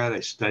undergrad. I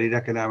studied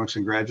economics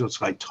in graduate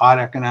school. I taught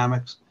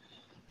economics.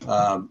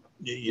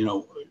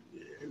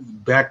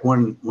 Back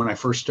when I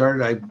first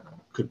started, I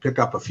could pick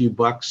up a few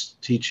bucks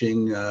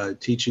teaching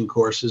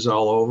courses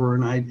all over,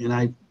 and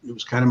it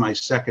was kind of my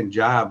second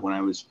job when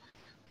I was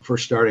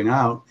first starting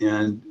out,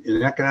 and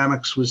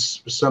economics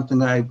was something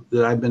that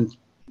I've been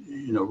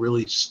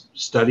really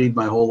studied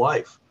my whole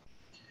life,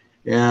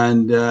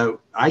 and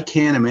I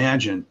can't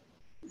imagine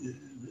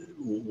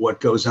what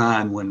goes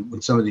on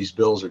when some of these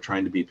bills are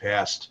trying to be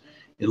passed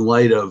in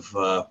light of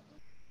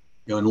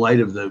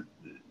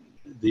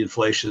the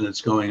inflation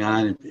that's going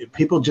on. And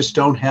people just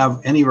don't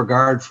have any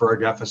regard for our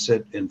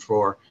deficit and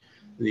for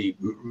the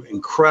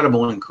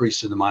incredible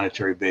increase in the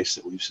monetary base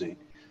that we've seen.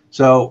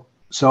 So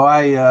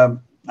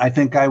I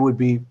think I would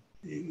be,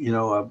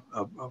 a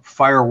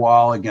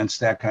firewall against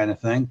that kind of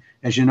thing.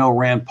 As you know,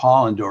 Rand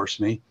Paul endorsed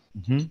me.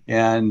 Mm-hmm.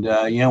 And,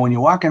 when you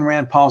walk in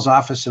Rand Paul's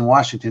office in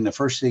Washington, the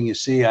first thing you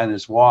see on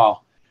his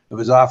wall of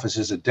his office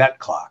is a debt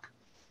clock.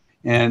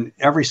 And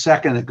every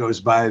second that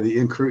goes by,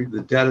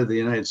 the debt of the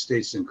United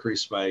States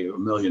increased by $1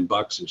 million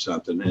or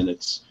something, and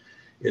it's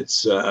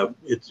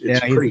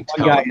pretty tough.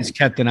 One guy has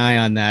kept an eye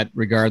on that,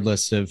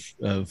 regardless of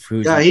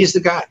who's. Yeah, he's the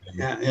guy.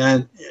 Yeah,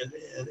 and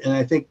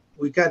I think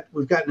we've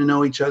gotten to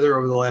know each other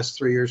over the last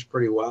 3 years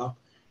pretty well.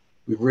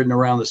 We've ridden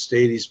around the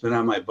state. He's been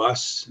on my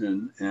bus,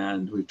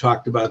 and we've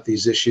talked about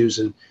these issues.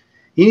 And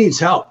he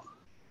needs help.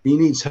 He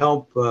needs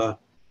help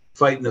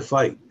fighting the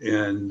fight,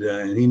 and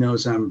he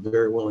knows I'm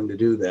very willing to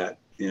do that.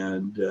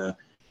 And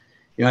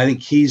I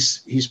think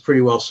he's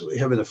pretty well,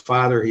 having the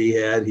father he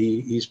had,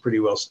 he's pretty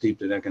well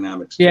steeped in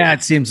economics. Yeah,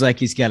 it seems like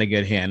he's got a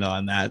good handle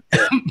on that.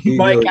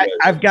 Mike,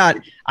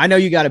 really I know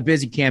you got a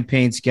busy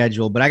campaign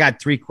schedule, but I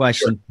got 3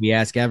 questions we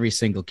ask every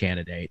single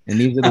candidate, and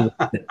these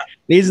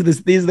are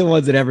the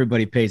ones that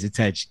everybody pays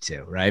attention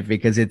to, right?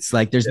 Because it's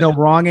like there's no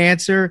wrong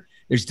answer.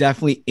 There's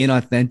definitely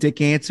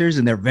inauthentic answers,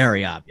 and they're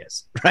very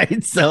obvious,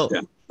 right? So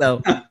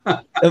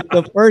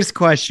the first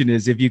question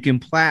is, if you can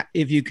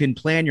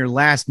plan your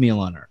last meal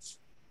on Earth,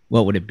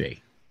 what would it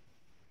be?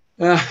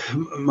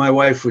 My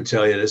wife would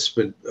tell you this,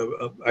 but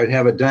I'd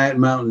have a Diet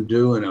Mountain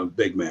Dew and a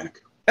Big Mac.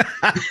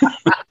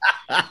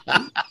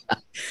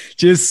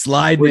 Just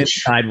sliding it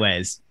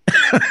sideways.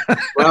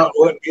 Well,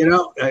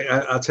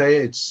 I'll tell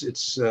you,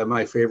 it's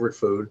my favorite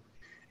food,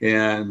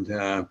 and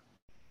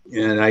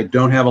I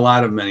don't have a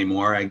lot of them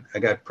anymore. I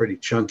got pretty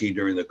chunky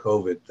during the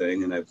COVID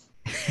thing, and I've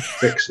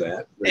fixed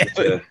that.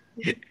 But,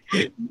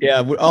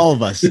 yeah, all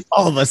of us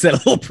had a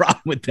little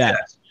problem with that.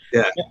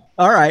 Yeah.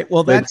 All right.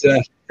 Well, that's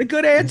a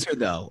good answer,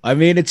 though. I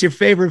mean, it's your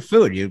favorite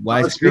food.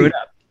 Why screw it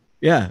up?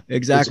 Yeah,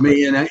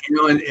 exactly. It's me,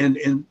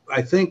 and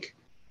I think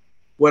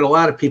what a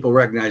lot of people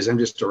recognize, I'm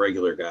just a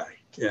regular guy,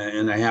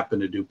 and I happen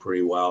to do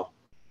pretty well,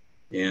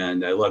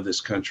 and I love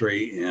this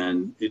country,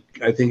 and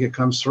I think it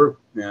comes through,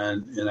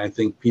 and I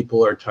think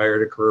people are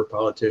tired of career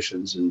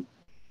politicians and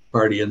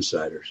party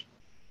insiders,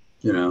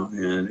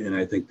 and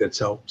I think that's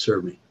helped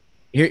serve me.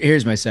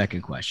 Here's my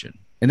second question,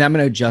 and I'm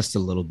going to adjust a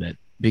little bit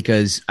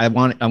because I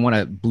want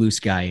a blue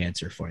sky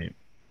answer for you,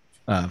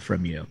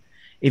 from you.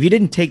 If you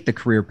didn't take the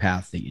career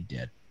path that you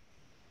did,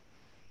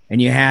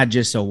 and you had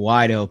just a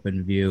wide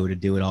open view to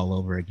do it all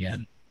over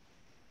again,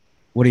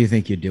 what do you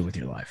think you'd do with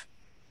your life?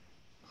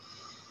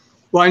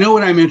 Well, I know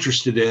what I'm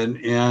interested in,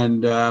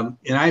 and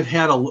I've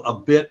had a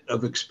bit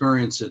of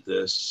experience at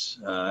this,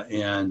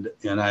 and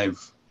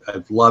I've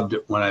loved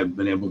it when I've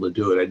been able to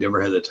do it. I never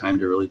had the time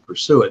to really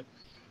pursue it.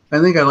 I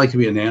think I'd like to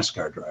be a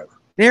NASCAR driver.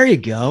 There you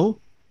go.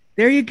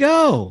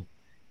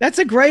 That's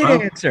a great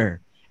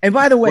answer. And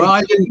by the way,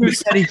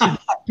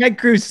 Ted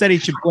Cruz said he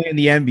should play in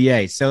the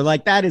NBA. So,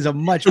 like, that is a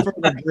much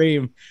further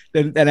dream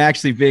than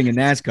actually being a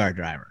NASCAR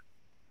driver.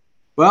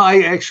 Well,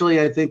 I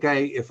think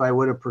if I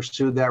would have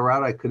pursued that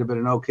route, I could have been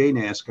an okay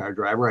NASCAR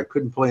driver. I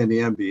couldn't play in the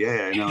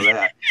NBA. I know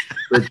that,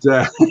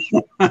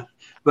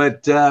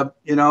 but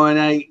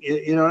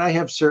I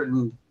have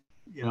certain,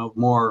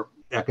 more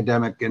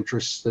academic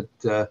interests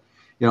that,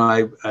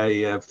 I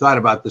have thought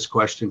about this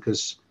question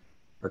because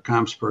our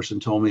comps person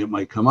told me it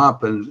might come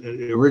up. And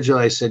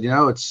originally I said,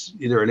 it's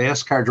either a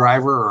NASCAR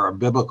driver or a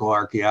biblical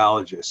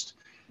archaeologist.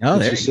 Oh,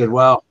 and she said,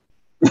 well,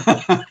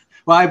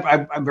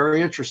 I'm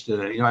very interested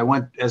in it. I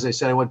went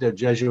to a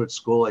Jesuit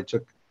school. I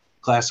took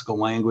classical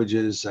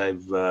languages.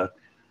 I've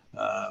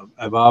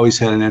always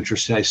had an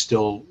interest. I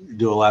still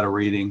do a lot of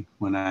reading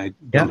when I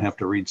don't have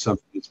to read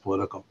something that's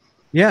political.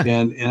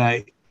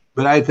 Yeah.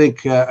 But I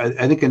think in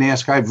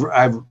NASCAR,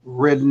 I've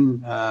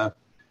ridden,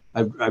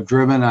 I've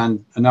driven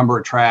on a number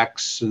of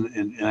tracks,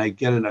 and I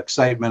get an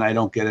excitement I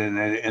don't get in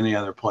any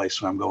other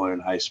place when I'm going at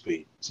high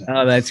speed. So.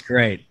 Oh, that's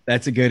great.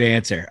 That's a good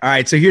answer. All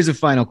right, so here's a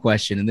final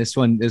question, and this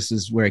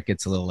is where it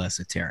gets a little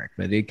esoteric,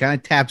 but it kind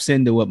of taps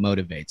into what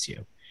motivates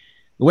you.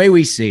 The way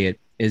we see it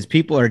is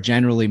people are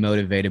generally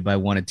motivated by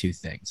one of two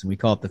things, and we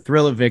call it the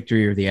thrill of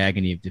victory or the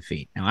agony of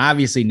defeat. Now,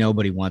 obviously,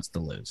 nobody wants to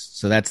lose,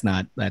 so that's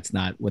not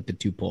what the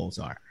two poles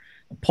are.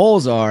 The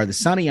poles are the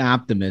sunny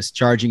optimist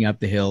charging up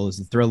the hill is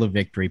the thrill of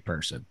victory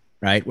person,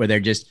 right? Where they're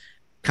just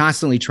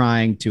constantly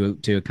trying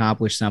to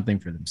accomplish something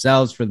for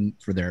themselves,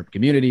 for their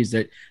communities,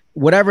 that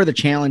whatever the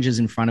challenge is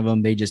in front of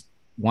them, they just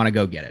want to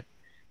go get it.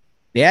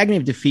 The agony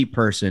of defeat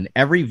person,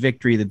 every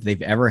victory that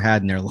they've ever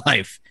had in their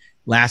life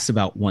lasts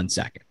about 1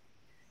 second.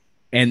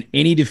 And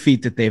any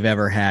defeat that they've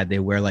ever had, they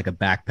wear like a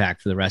backpack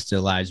for the rest of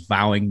their lives,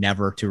 vowing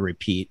never to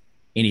repeat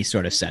any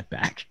sort of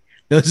setback.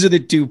 Those are the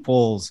two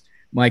poles.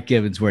 Mike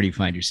Gibbons, where do you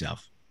find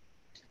yourself?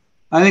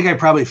 I think I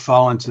probably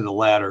fall into the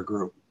latter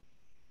group.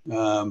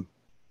 I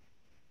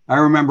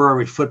remember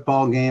every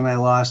football game I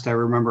lost. I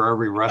remember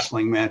every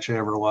wrestling match I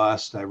ever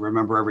lost. I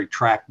remember every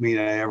track meet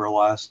I ever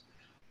lost.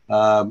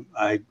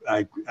 I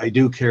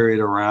do carry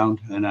it around,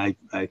 and I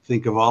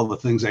think of all the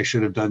things I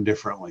should have done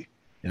differently.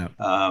 Yeah.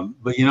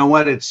 But you know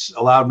what? It's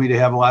allowed me to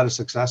have a lot of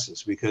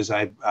successes because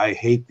I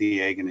hate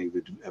the agony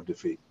of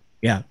defeat.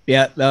 Yeah.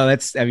 No,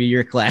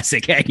 you're a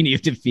classic agony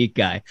of defeat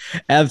guy.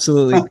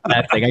 Absolutely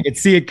classic. I could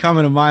see it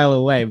coming a mile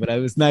away, but it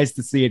was nice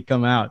to see it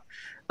come out.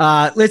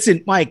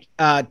 Listen, Mike,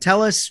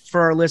 tell us, for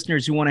our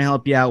listeners who want to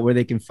help you out, where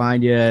they can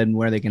find you and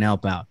where they can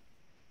help out.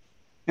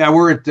 Yeah,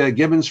 we're at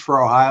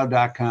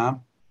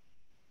gibbonsforohio.com.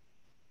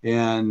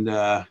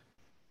 And,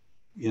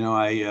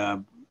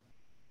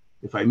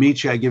 if I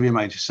meet you, I give you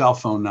my cell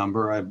phone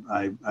number.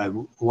 I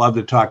love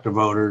to talk to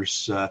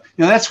voters.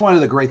 That's one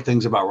of the great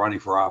things about running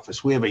for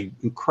office. We have an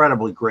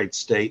incredibly great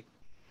state,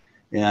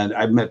 and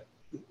I've met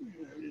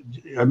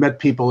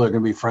people that are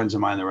going to be friends of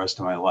mine the rest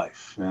of my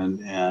life.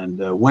 And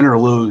win or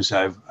lose,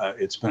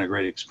 it's been a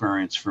great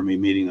experience for me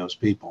meeting those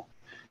people.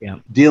 Yeah.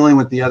 Dealing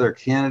with the other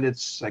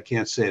candidates, I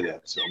can't say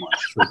that so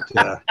much.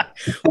 But,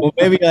 well,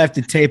 maybe you'll have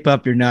to tape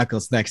up your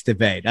knuckles next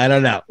debate. I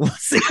don't know. We'll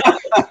see.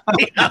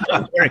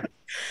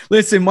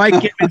 Listen,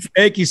 Mike Gibbons,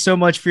 thank you so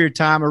much for your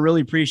time. I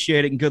really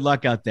appreciate it, and good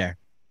luck out there.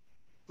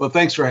 Well,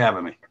 thanks for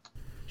having me.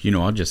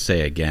 I'll just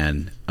say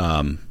again,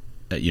 I'm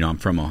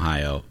from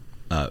Ohio.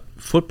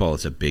 Football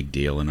is a big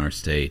deal in our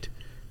state,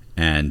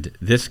 and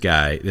this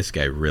guy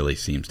really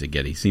seems to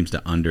get. He seems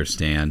to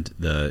understand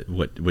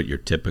what your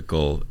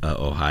typical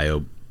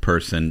Ohio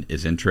person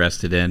is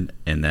interested in,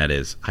 and that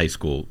is high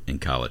school and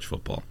college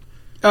football.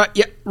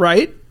 Yeah,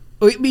 right.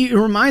 It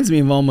reminds me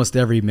of almost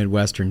every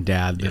Midwestern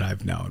dad that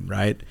I've known,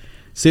 right?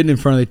 Sitting in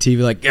front of the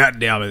TV like, God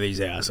damn it,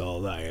 these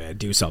assholes, I gotta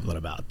do something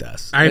about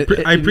this. I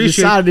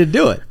appreciate decided to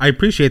do it. I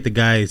appreciate the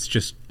guys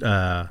just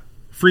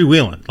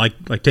freewheeling,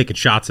 like taking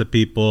shots at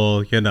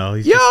people,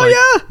 He's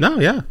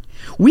yeah.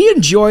 We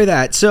enjoy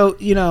that. So,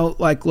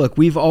 look,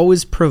 we've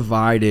always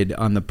provided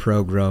on the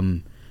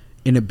program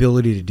an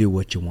ability to do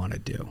what you want to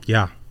do.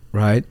 Yeah.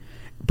 Right?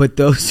 But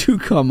those who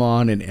come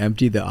on and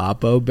empty the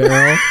Oppo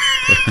barrel,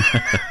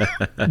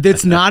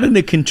 that's not in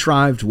a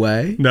contrived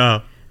way.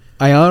 No.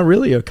 I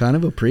really kind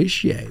of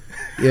appreciate,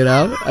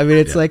 I mean,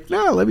 it's like,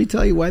 no, let me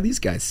tell you why these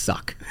guys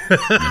suck.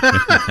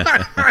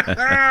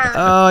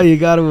 Oh, you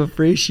got to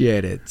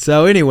appreciate it.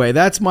 So anyway,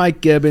 that's Mike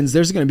Gibbons.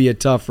 There's going to be a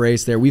tough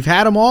race there. We've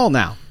had them all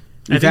now.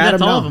 I think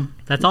that's all of them.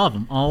 That's all of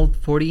them. All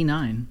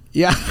 49.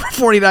 Yeah,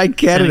 49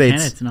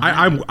 candidates.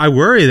 I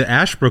worry that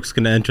Ashbrook's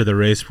going to enter the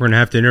race. We're going to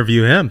have to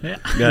interview him. Yeah.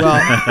 No.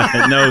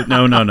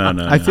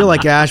 I feel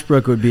like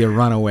Ashbrook would be a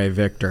runaway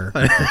victor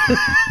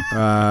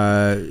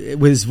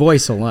with his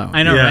voice alone.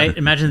 I know, right?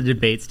 Imagine the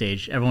debate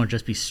stage. Everyone would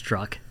just be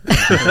struck.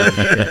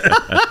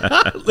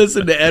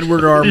 Listen to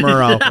Edward R.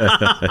 Murrow.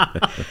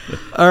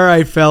 All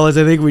right, fellas,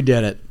 I think we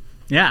did it.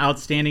 Yeah,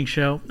 outstanding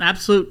show.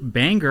 Absolute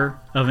banger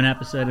of an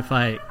episode, if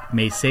I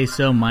may say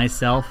so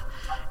myself.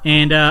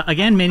 And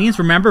again, Minions,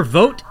 remember,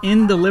 vote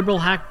in the Liberal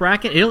Hack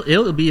Bracket.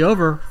 It'll be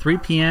over 3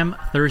 p.m.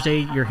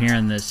 Thursday. You're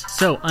hearing this.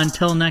 So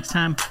until next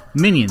time,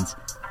 Minions,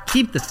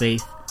 keep the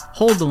faith,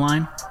 hold the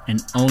line,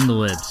 and own the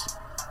libs.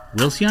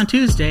 We'll see you on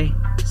Tuesday.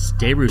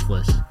 Stay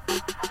ruthless.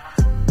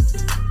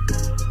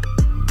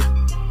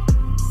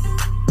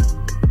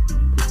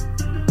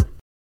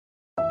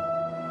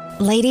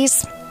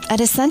 Ladies, at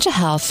Essentia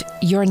Health,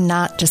 you're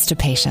not just a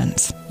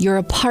patient. You're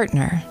a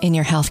partner in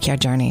your healthcare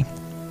journey.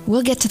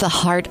 We'll get to the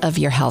heart of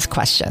your health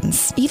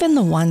questions, even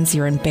the ones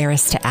you're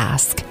embarrassed to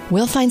ask.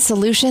 We'll find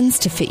solutions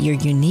to fit your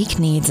unique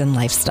needs and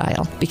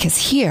lifestyle, because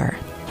here,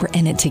 we're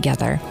in it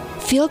together.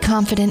 Feel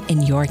confident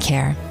in your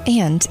care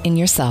and in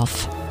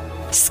yourself.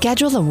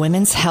 Schedule a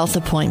women's health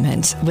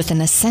appointment with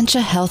an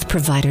Essentia Health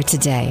provider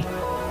today.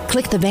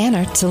 Click the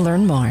banner to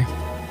learn more.